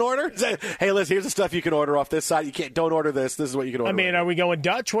and can't order? Hey, Liz, here's the stuff you can order off this side. Don't order this. This is what you can order. I mean, are we going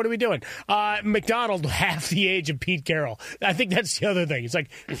Dutch? What are we doing? McDonald, half the age of Pete Carroll. I think that's the other thing. It's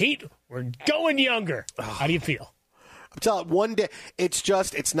like, Pete, we're going younger. How do you feel? I'm telling you, one day,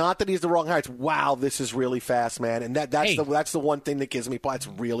 it's not that he's the wrong hire. It's, wow, this is really fast, man. And that's the one thing that gives me pause. It's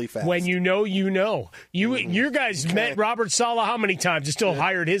really fast. When you know, you know. You guys met Robert Saleh how many times and still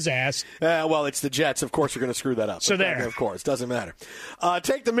hired his ass? Well, it's the Jets. Of course, you're going to screw that up. So there. Of course. Doesn't matter.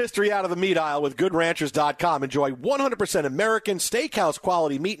 Take the mystery out of the meat aisle with GoodRanchers.com. Enjoy 100% American steakhouse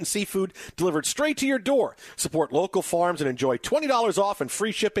quality meat and seafood delivered straight to your door. Support local farms and enjoy $20 off and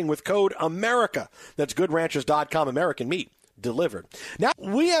free shipping with code AMERICA. That's GoodRanchers.com. American meat delivered. Now,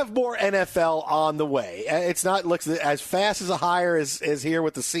 we have more NFL on the way. It's not looks as fast as a hire as here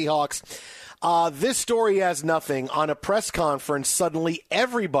with the Seahawks. This story has nothing. On a press conference, suddenly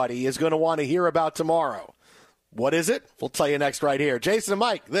everybody is going to want to hear about tomorrow. What is it? We'll tell you next right here. Jason and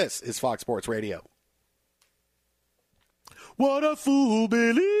Mike, this is Fox Sports Radio. What a fool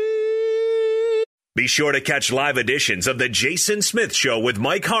believes. Be sure to catch live editions of The Jason Smith Show with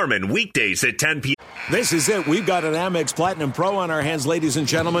Mike Harmon weekdays at 10 p.m. This is it. We've got an Amex Platinum Pro on our hands, ladies and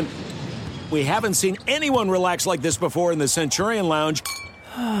gentlemen. We haven't seen anyone relax like this before in the Centurion Lounge.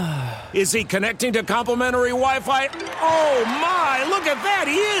 Is he connecting to complimentary Wi-Fi? Oh, my. Look at that.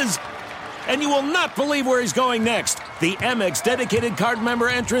 He is. And you will not believe where he's going next. The Amex dedicated card member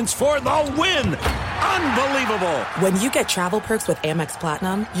entrance for the win. Unbelievable. When you get travel perks with Amex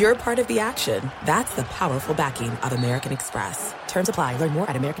Platinum, you're part of the action. That's the powerful backing of American Express. Terms apply. Learn more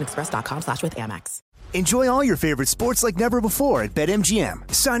at americanexpress.com/withAmex. Enjoy all your favorite sports like never before at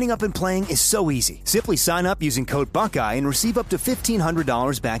BetMGM. Signing up and playing is so easy. Simply sign up using code Buckeye and receive up to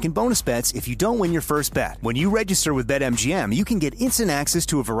 $1,500 back in bonus bets if you don't win your first bet. When you register with BetMGM, you can get instant access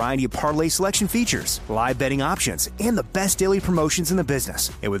to a variety of parlay selection features, live betting options, and the best daily promotions in the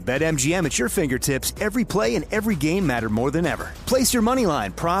business. And with BetMGM at your fingertips, every play and every game matter more than ever. Place your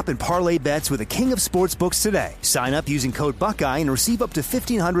moneyline, prop, and parlay bets with the king of sportsbooks today. Sign up using code Buckeye and receive up to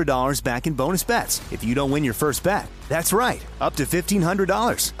 $1,500 back in bonus bets if you don't win your first bet. That's right, up to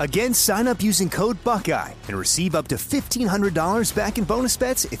 $1,500. Again, sign up using code Buckeye and receive up to $1,500 back in bonus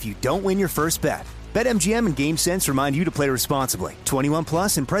bets if you don't win your first bet. BetMGM and GameSense remind you to play responsibly. 21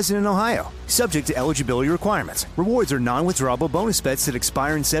 plus and present in Ohio. Subject to eligibility requirements. Rewards are non-withdrawable bonus bets that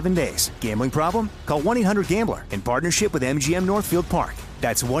expire in 7 days. Gambling problem? Call 1-800-GAMBLER in partnership with MGM Northfield Park.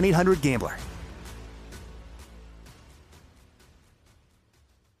 That's 1-800-GAMBLER.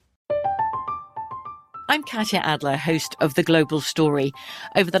 I'm Katya Adler, host of The Global Story.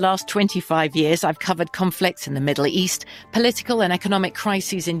 Over the last 25 years, I've covered conflicts in the Middle East, political and economic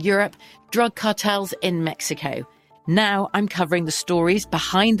crises in Europe, drug cartels in Mexico. Now I'm covering the stories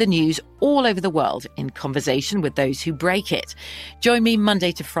behind the news all over the world in conversation with those who break it. Join me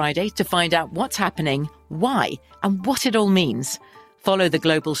Monday to Friday to find out what's happening, why, and what it all means. Follow The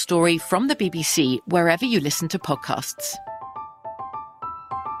Global Story from the BBC wherever you listen to podcasts.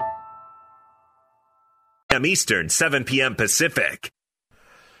 Eastern, 7 p.m. Pacific.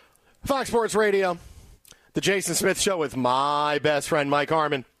 Fox Sports Radio, the Jason Smith Show with my best friend Mike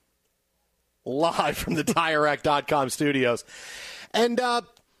Harmon, live from the TireRack.com studios. And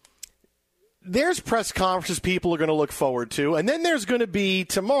there's press conferences people are going to look forward to, and then there's going to be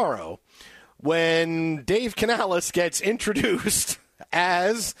tomorrow when Dave Canales gets introduced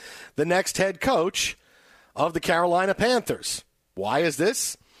as the next head coach of the Carolina Panthers. Why is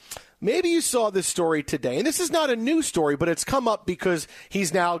this? Maybe you saw this story today, and this is not a new story, but it's come up because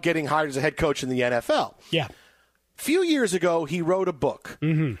he's now getting hired as a head coach in the NFL. Yeah. A few years ago, he wrote a book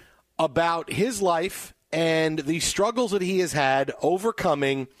about his life and the struggles that he has had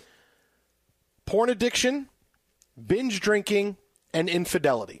overcoming porn addiction, binge drinking, and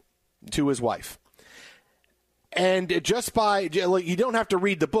infidelity to his wife. And just by, you don't have to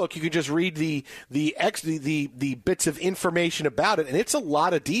read the book. You can just read the bits of information about it, and it's a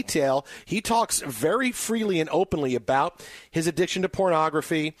lot of detail. He talks very freely and openly about his addiction to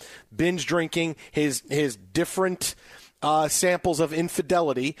pornography, binge drinking, his different samples of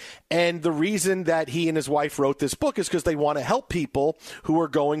infidelity, and the reason that he and his wife wrote this book is because they want to help people who are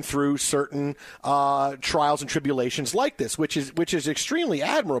going through certain trials and tribulations like this, which is extremely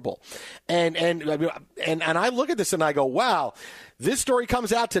admirable. And I look at this and I go, wow, this story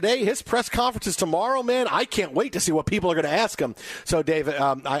comes out today. His press conference is tomorrow, man. I can't wait to see what people are going to ask him. So, Dave,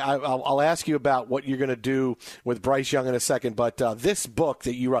 I'll ask you about what you're going to do with Bryce Young in a second, but this book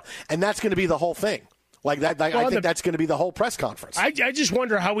that you wrote, and that's going to be the whole thing. Like that, I think that's going to be the whole press conference. I just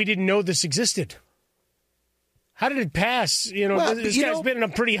wonder how we didn't know this existed. How did it pass? This guy's been in a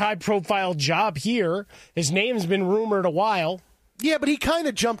pretty high-profile job here. His name's been rumored a while. Yeah, but he kind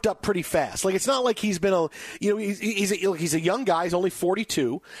of jumped up pretty fast. Like, it's not like he's been he's a young guy. He's only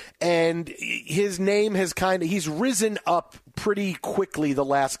 42, and his name has he's risen up pretty quickly the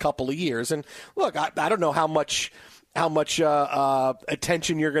last couple of years. And look, I don't know how much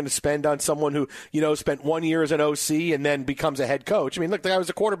attention you're going to spend on someone who, spent 1 year as an OC and then becomes a head coach. I mean, look, the guy was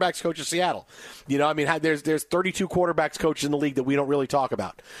a quarterbacks coach of Seattle. There's 32 quarterbacks coaches in the league that we don't really talk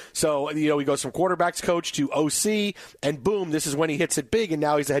about. So, he goes from quarterbacks coach to OC, and boom, this is when he hits it big, and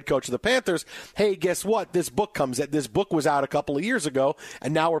now he's the head coach of the Panthers. Hey, guess what? This book was out a couple of years ago,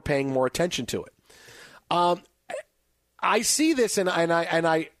 and now we're paying more attention to it. I see this, and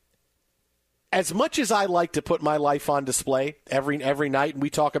I as much as I like to put my life on display every night, and we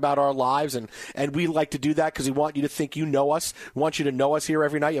talk about our lives, and we like to do that because we want you to think you know us. We want you to know us here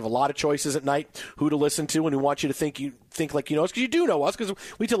every night. You have a lot of choices at night who to listen to, and we want you to think like you know us because you do know us because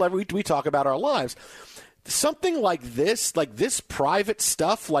we talk about our lives. Something like this private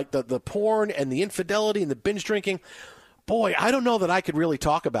stuff, like the porn and the infidelity and the binge drinking, boy, I don't know that I could really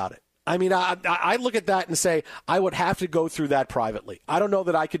talk about it. I mean, I look at that and say I would have to go through that privately. I don't know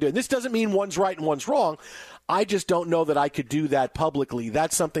that I could do it. This doesn't mean one's right and one's wrong. I just don't know that I could do that publicly.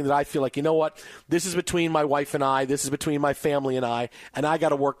 That's something that I feel like, you know what, this is between my wife and I, this is between my family and I got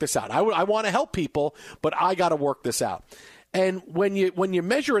to work this out. I want to help people, but I got to work this out. And when you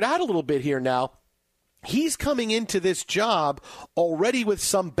measure it out a little bit here now, he's coming into this job already with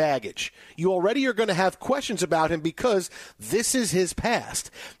some baggage. You already are going to have questions about him because this is his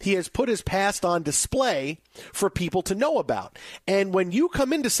past. He has put his past on display for people to know about. And when you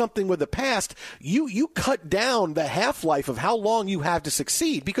come into something with a past, you cut down the half-life of how long you have to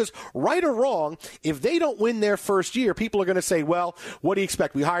succeed. Because right or wrong, if they don't win their first year, people are going to say, well, what do you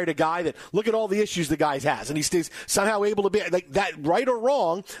expect? We hired a guy that, look at all the issues the guy has, and he stays somehow able to be like that. Right or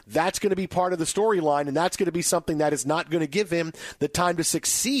wrong, that's going to be part of the storyline. And that's going to be something that is not going to give him the time to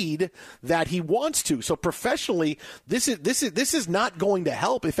succeed that he wants to. So professionally, this is not going to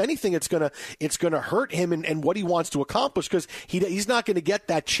help. If anything, it's going to hurt him and what he wants to accomplish because he's not going to get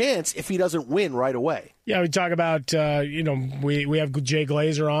that chance if he doesn't win right away. Yeah, we talk about we have Jay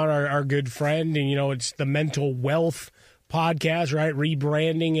Glazer on, our good friend, and it's the mental wealth podcast, right?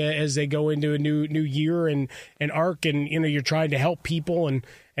 Rebranding as they go into a new year and arc, and you're trying to help people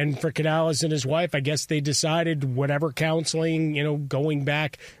and for Canales and his wife, I guess they decided whatever counseling, going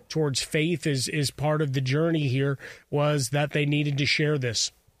back towards faith is part of the journey here, was that they needed to share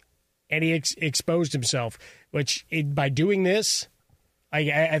this. And he exposed himself, which by doing this,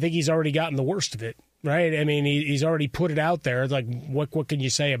 I think he's already gotten the worst of it. Right? I mean, he's already put it out there. Like, what can you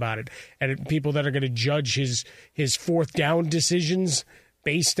say about it? And people that are going to judge his fourth down decisions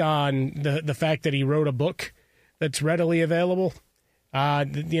based on the fact that he wrote a book that's readily available.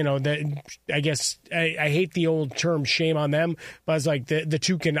 That I guess I hate the old term "shame on them," but it's like the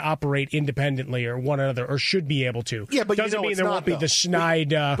two can operate independently or one another, or should be able to. Yeah, but doesn't mean there won't be the snide.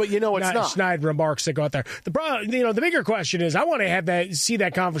 But it's not snide remarks that go out there. The problem, the bigger question is, I want to see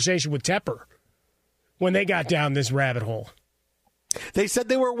that conversation with Tepper when they got down this rabbit hole. They said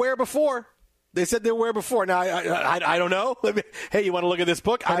they were aware before. Now, I don't know. Hey, you want to look at this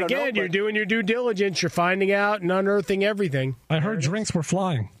book? But again, you're doing your due diligence. You're finding out and unearthing everything. I heard drinks were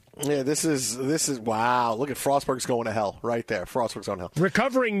flying. Yeah, this is wow. Look at Frostberg's going to hell right there. Frostberg's going to hell.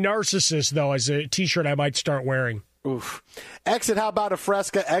 Recovering narcissist, though, is a T-shirt I might start wearing. Oof. Exit, how about a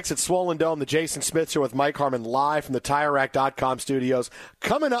Fresca? Exit Swollen Dome, the Jason Smith Show with Mike Harmon live from the TireRack.com studios.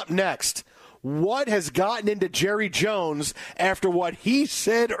 Coming up next, what has gotten into Jerry Jones after what he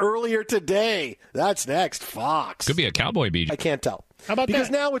said earlier today? That's next, Fox. Could be a cowboy beat. I can't tell. How about because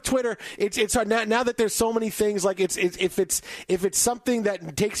that? Now with Twitter, it's hard. Now that there's so many things, like if it's something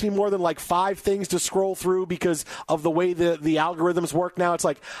that takes me more than like 5 things to scroll through because of the way the algorithms work now, it's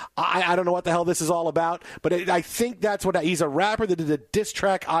like I don't know what the hell this is all about. But I think that's what he's a rapper that did a diss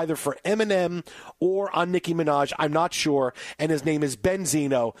track either for Eminem or on Nicki Minaj. I'm not sure, and his name is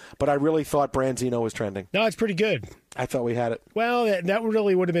Benzino. But I really thought Branzino was trending. No, it's pretty good. I thought we had it. Well, that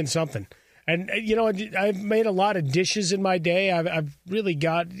really would have been something. And, I've made a lot of dishes in my day. I've really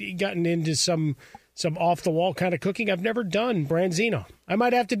gotten into some off-the-wall kind of cooking. I've never done Branzino. I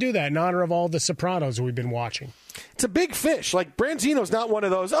might have to do that in honor of all the Sopranos we've been watching. It's a big fish. Like, Branzino's not one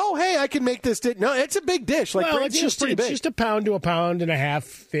of those, oh, hey, I can make this dish. No, it's a big dish. Like, well, Branzino's pretty big. It's just a pound to a pound and a half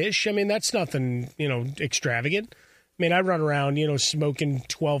fish. I mean, that's nothing, extravagant. I mean, I run around, smoking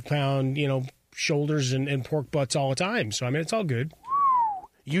 12-pound, shoulders and pork butts all the time. So, I mean, it's all good.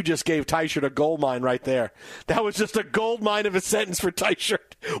 You just gave Teichert a gold mine right there. That was just a gold mine of a sentence for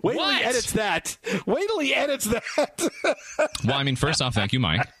Teichert. Wait till he edits that. Wait till he edits that. Well, I mean, first off, thank you,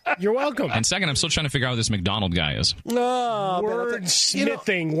 Mike. You're welcome. And second, I'm still trying to figure out who this McDonald guy is. No,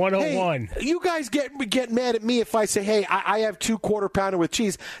 Wordsmithing 101. Hey, you guys get mad at me if I say, hey, I have 2 quarter pounder with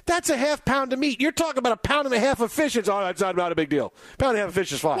cheese. That's a half pound of meat. You're talking about a pound and a half of fish. It's that's not a big deal. Pound and a half of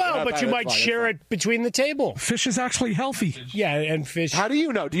fish is fine. Well, but you might share it between the table. Fish is actually healthy. Yeah, and fish. How do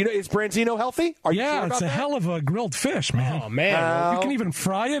you know? Do you know, is Branzino healthy? Are you sure it's a hell of a grilled fish, man. Oh, man. You can even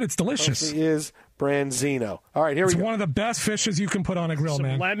fry it. It's delicious. It is Branzino. All right, here we go. It's one of the best fishes you can put on a grill, some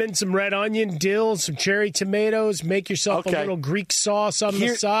man. Lemon, some red onion, dill, some cherry tomatoes. Make yourself a little Greek sauce on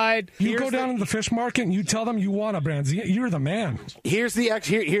the side. You go down to the fish market and you tell them you want a Branzino. You're the man. Here's the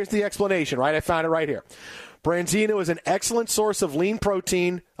explanation, right? I found it right here. Branzino is an excellent source of lean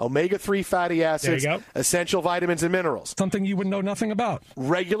protein, omega-3 fatty acids, essential vitamins and minerals. Something you would know nothing about.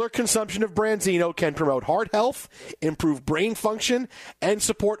 Regular consumption of Branzino can promote heart health, improve brain function, and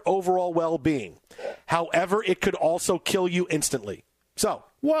support overall well-being. However, it could also kill you instantly. So,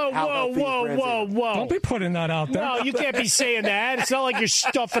 whoa. Don't be putting that out there. No, you can't be saying that. It's not like you're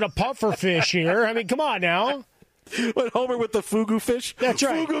stuffing a puffer fish here. I mean, come on now. When Homer with the fugu fish? That's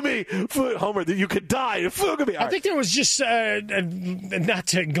right. Fugu me. Homer, you could die. Fugu me. I think there was just, not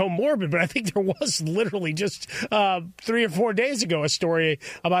to go morbid, but I think there was literally just 3 or 4 days ago a story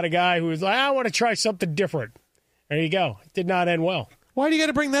about a guy who was like, I want to try something different. There you go. It did not end well. Why do you got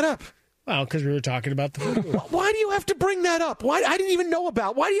to bring that up? Well, because we were talking about the food. Why do you have to bring that up? Why? I didn't even know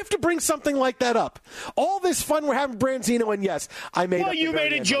about. Why do you have to bring something like that up? All this fun we're having Branzino, and yes, I made. Well, you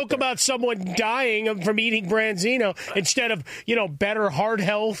made a joke about someone dying from eating Branzino instead of better heart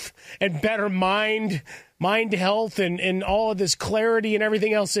health and better mind health and all of this clarity and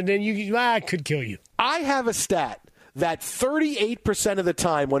everything else, and then it could kill you. I have a stat that 38% of the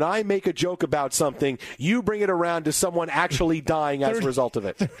time when I make a joke about something, you bring it around to someone actually dying as a result of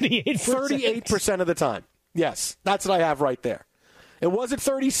it. 38% of the time. Yes, that's what I have right there. It wasn't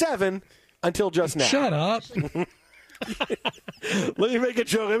 37 until just now. Shut up. Let me make a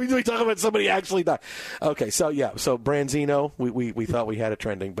joke. Let me talk about somebody actually died. Okay, so Branzino, we thought we had it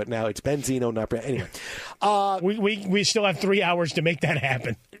trending, but now it's Benzino, not Branzino. Anyway. We still have 3 hours to make that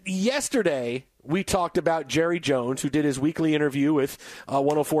happen. Yesterday, we talked about Jerry Jones, who did his weekly interview with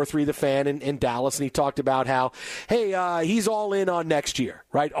 104.3 The Fan in Dallas, and he talked about how, he's all in on next year,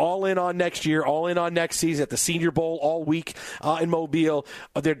 right? All in on next year, all in on next season at the Senior Bowl all week in Mobile.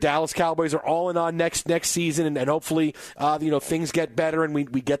 Their Dallas Cowboys are all in on next season, and hopefully, things get better and we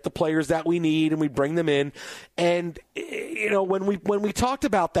get the players that we need and we bring them in. And, when we talked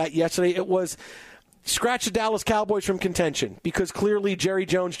about that yesterday, it was scratch the Dallas Cowboys from contention because clearly Jerry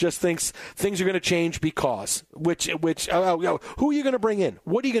Jones just thinks things are going to change because who are you going to bring in?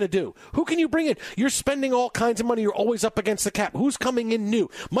 What are you going to do? Who can you bring in? You're spending all kinds of money. You're always up against the cap. Who's coming in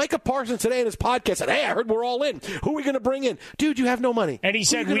new? Micah Parsons today in his podcast said, hey, I heard we're all in. Who are we going to bring in? Dude, you have no money. And he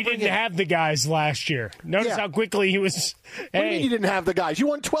said we didn't have the guys last year. Notice how quickly he was. What do you mean you didn't have the guys? You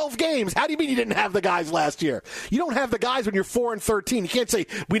won 12 games. How do you mean you didn't have the guys last year? You don't have the guys when you're 4-13. You can't say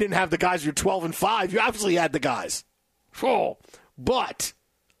we didn't have the guys when you're 12-5. You obviously had the guys. Oh, but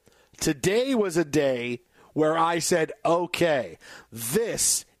today was a day where I said, okay,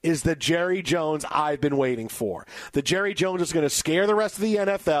 this is the Jerry Jones I've been waiting for. The Jerry Jones is going to scare the rest of the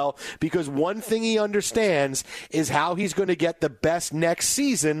NFL because one thing he understands is how he's going to get the best next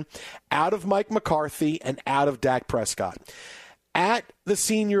season out of Mike McCarthy and out of Dak Prescott. At the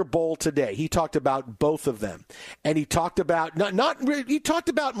Senior Bowl today, he talked about both of them, and he talked about he talked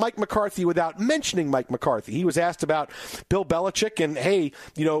about Mike McCarthy without mentioning Mike McCarthy. He was asked about Bill Belichick and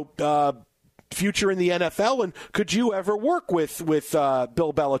future in the NFL, and could you ever work with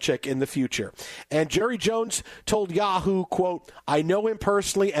Bill Belichick in the future? And Jerry Jones told Yahoo, quote, I know him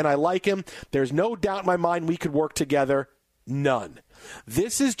personally and I like him. There's no doubt in my mind we could work together. None.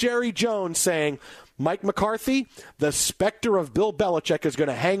 This is Jerry Jones saying, Mike McCarthy, the specter of Bill Belichick is going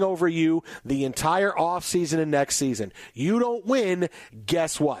to hang over you the entire offseason and next season. You don't win,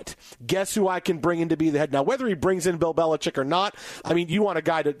 guess what? Guess who I can bring in to be the head? Now, whether he brings in Bill Belichick or not, I mean, you want a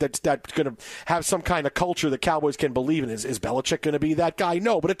guy that's going to have some kind of culture the Cowboys can believe in. Is Belichick going to be that guy?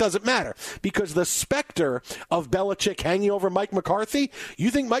 No, but it doesn't matter because the specter of Belichick hanging over Mike McCarthy,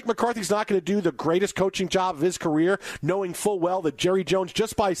 you think Mike McCarthy's not going to do the greatest coaching job of his career, knowing full well that Jerry Jones,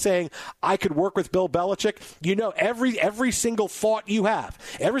 just by saying, I could work with Bill Belichick, you know every single thought you have,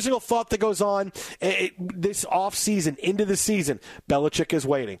 every single thought that goes on this offseason into the season, Belichick is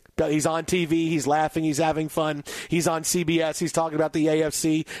waiting. He's on TV, he's laughing, he's having fun, he's on CBS, he's talking about the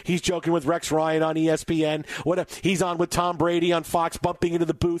AFC, he's joking with Rex Ryan on ESPN, he's on with Tom Brady on Fox, bumping into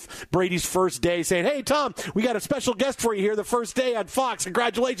the booth Brady's first day saying, hey, Tom, we got a special guest for you here the first day on Fox.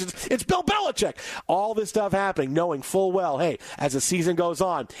 Congratulations. It's Bill Belichick. All this stuff happening, knowing full well, hey, as the season goes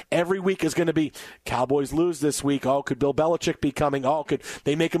on, every week is going to be Cowboys lose this week. Oh, could Bill Belichick be coming? Oh, could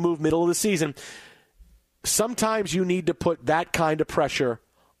they make a move middle of the season? Sometimes you need to put that kind of pressure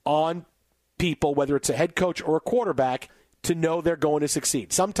on people, whether it's a head coach or a quarterback, to know they're going to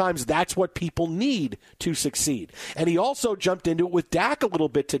succeed. Sometimes that's what people need to succeed. And he also jumped into it with Dak a little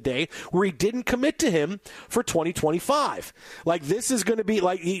bit today, where he didn't commit to him for 2025. Like, this is going to be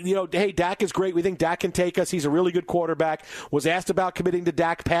like, hey, Dak is great. We think Dak can take us. He's a really good quarterback. Was asked about committing to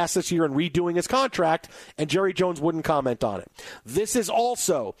Dak past this year and redoing his contract, and Jerry Jones wouldn't comment on it. This is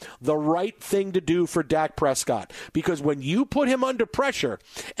also the right thing to do for Dak Prescott, because when you put him under pressure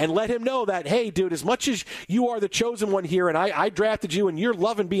and let him know that, hey, dude, as much as you are the chosen one here, and I drafted you, and you're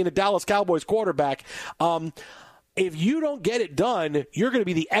loving being a Dallas Cowboys quarterback. If you don't get it done, you're going to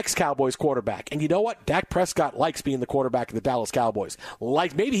be the ex-Cowboys quarterback. And you know what? Dak Prescott likes being the quarterback of the Dallas Cowboys.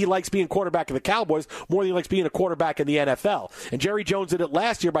 Maybe he likes being quarterback of the Cowboys more than he likes being a quarterback in the NFL. And Jerry Jones did it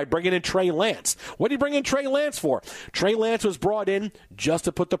last year by bringing in Trey Lance. What did he bring in Trey Lance for? Trey Lance was brought in just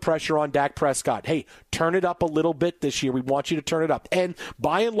to put the pressure on Dak Prescott. Hey, turn it up a little bit this year. We want you to turn it up. And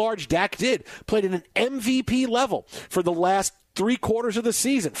by and large, Dak played at an MVP level for the last 3 quarters of the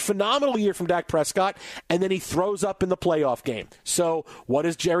season. Phenomenal year from Dak Prescott, and then he throws up in the playoff game. So what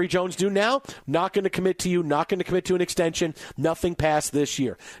does Jerry Jones do now? Not going to commit to you, not going to commit to an extension, nothing past this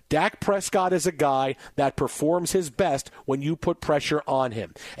year. Dak Prescott is a guy that performs his best when you put pressure on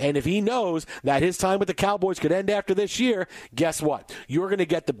him. And if he knows that his time with the Cowboys could end after this year, guess what? You're going to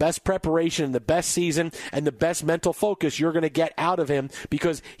get the best preparation and the best season and the best mental focus you're going to get out of him,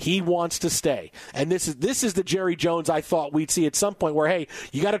 because he wants to stay. And this is the Jerry Jones I thought we'd see at some point, where, hey,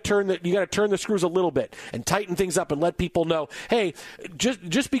 you got to turn the screws a little bit and tighten things up and let people know, hey,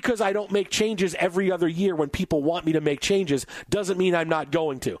 just because I don't make changes every other year when people want me to make changes doesn't mean I'm not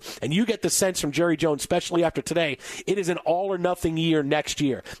going to. And you get the sense from Jerry Jones, especially after today, it is an all or nothing year next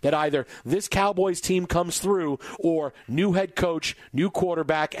year, that either this Cowboys team comes through or new head coach, new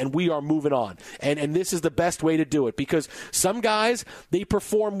quarterback, and we are moving on. And this is the best way to do it, because some guys, they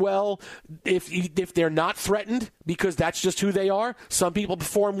perform well if they're not threatened, because that's just who they are. Some people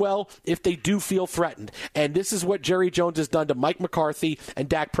perform well if they do feel threatened. And this is what Jerry Jones has done to Mike McCarthy and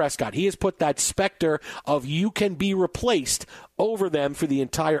Dak Prescott. He has put that specter of you can be replaced over them for the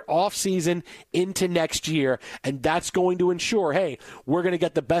entire offseason into next year, and that's going to ensure, hey, we're going to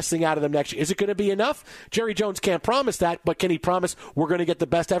get the best thing out of them next year. Is it going to be enough? Jerry Jones can't promise that, but can he promise we're going to get the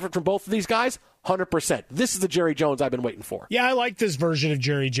best effort from both of these guys? 100%. This is the Jerry Jones I've been waiting for. Yeah, I like this version of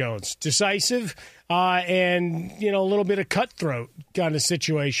Jerry Jones. Decisive and, a little bit of cutthroat kind of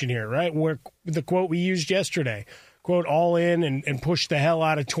situation here, right? Where the quote we used yesterday, quote, all in and push the hell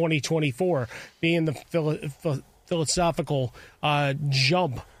out of 2024, being the philosophical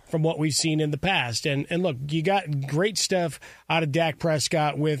jump from what we've seen in the past. And look, you got great stuff out of Dak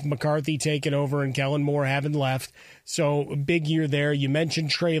Prescott with McCarthy taking over and Kellen Moore having left. So a big year there. You mentioned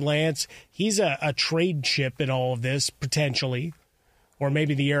Trey Lance. He's a trade chip in all of this, potentially, or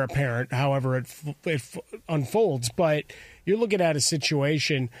maybe the heir apparent, however it unfolds. But you're looking at a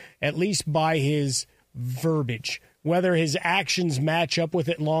situation, at least by his verbiage. Whether his actions match up with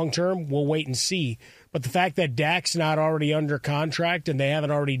it long term, we'll wait and see. But the fact that Dak's not already under contract and they haven't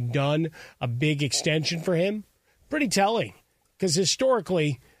already done a big extension for him, pretty telling. Because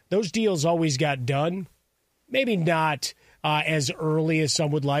historically, those deals always got done. Maybe not as early as some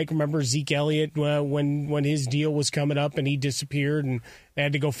would like. Remember Zeke Elliott when his deal was coming up and he disappeared and they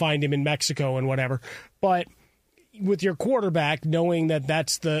had to go find him in Mexico and whatever. But with your quarterback, knowing that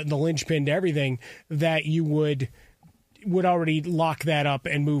that's the linchpin to everything, that you would already lock that up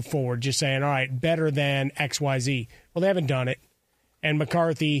and move forward, just saying, all right, better than XYZ. Well, they haven't done it. And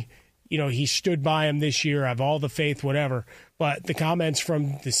McCarthy, he stood by him this year. I have all the faith, whatever. But the comments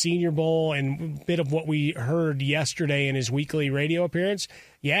from the Senior Bowl and a bit of what we heard yesterday in his weekly radio appearance,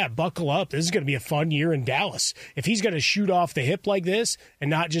 yeah, buckle up. This is going to be a fun year in Dallas. If he's going to shoot off the hip like this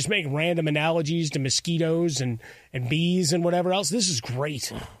and not just make random analogies to mosquitoes and bees and whatever else, this is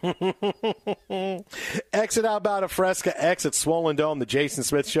great. Exit Outbound of Fresca, exit Swollen Dome, the Jason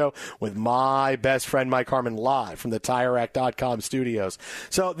Smith Show with my best friend Mike Harmon live from the TireRack.com studios.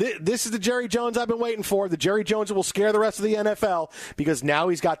 So this is the Jerry Jones I've been waiting for, the Jerry Jones that will scare the rest of the NFL. NFL because now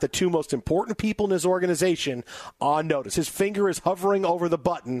he's got the two most important people in his organization on notice. His finger is hovering over the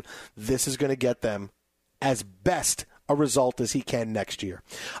button. This is going to get them as best a result as he can next year.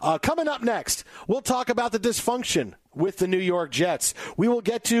 Coming up next, we'll talk about the dysfunction with the New York Jets. We will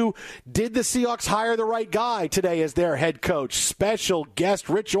get to, did the Seahawks hire the right guy today as their head coach? Special guest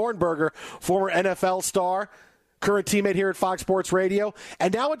Rich Ohrnberger, former NFL star, current teammate here at Fox Sports Radio,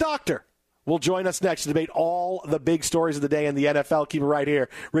 and now a doctor, will join us next to debate all the big stories of the day in the NFL. Keep it right here.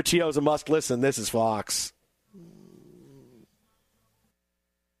 Richie O's a must listen. This is Fox.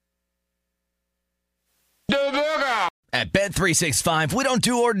 At Bet365, we don't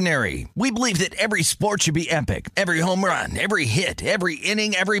do ordinary. We believe that every sport should be epic. Every home run, every hit, every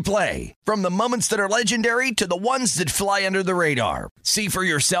inning, every play. From the moments that are legendary to the ones that fly under the radar. See for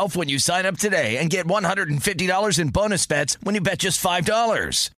yourself when you sign up today and get $150 in bonus bets when you bet just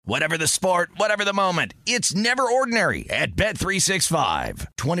 $5. Whatever the sport, whatever the moment, it's never ordinary at Bet365.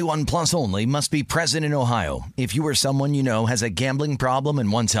 21 plus only. Must be present in Ohio. If you or someone you know has a gambling problem and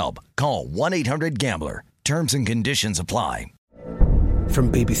wants help, call 1-800-GAMBLER. Terms and conditions apply.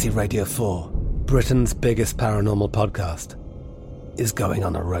 From BBC Radio 4, Britain's biggest paranormal podcast is going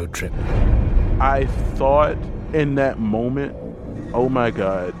on a road trip. I thought in that moment, oh my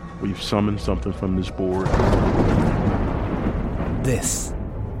God, we've summoned something from this board. This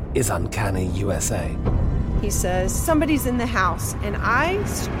is Uncanny USA. He says, somebody's in the house, and I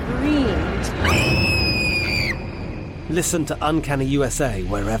screamed. Listen to Uncanny USA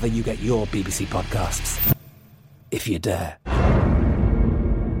wherever you get your BBC podcasts, if you dare.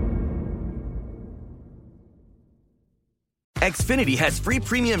 Xfinity has free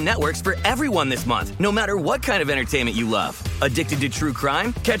premium networks for everyone this month, no matter what kind of entertainment you love. Addicted to true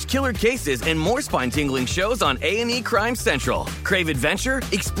crime? Catch killer cases and more spine-tingling shows on A&E Crime Central. Crave adventure?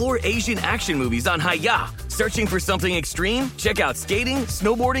 Explore Asian action movies on Hi-YAH. Searching for something extreme? Check out skating,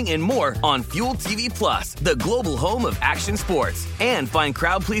 snowboarding, and more on Fuel TV Plus, the global home of action sports. And find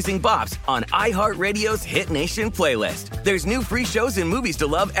crowd-pleasing bops on iHeartRadio's Hit Nation playlist. There's new free shows and movies to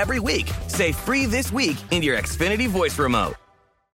love every week. Say free this week in your Xfinity voice remote.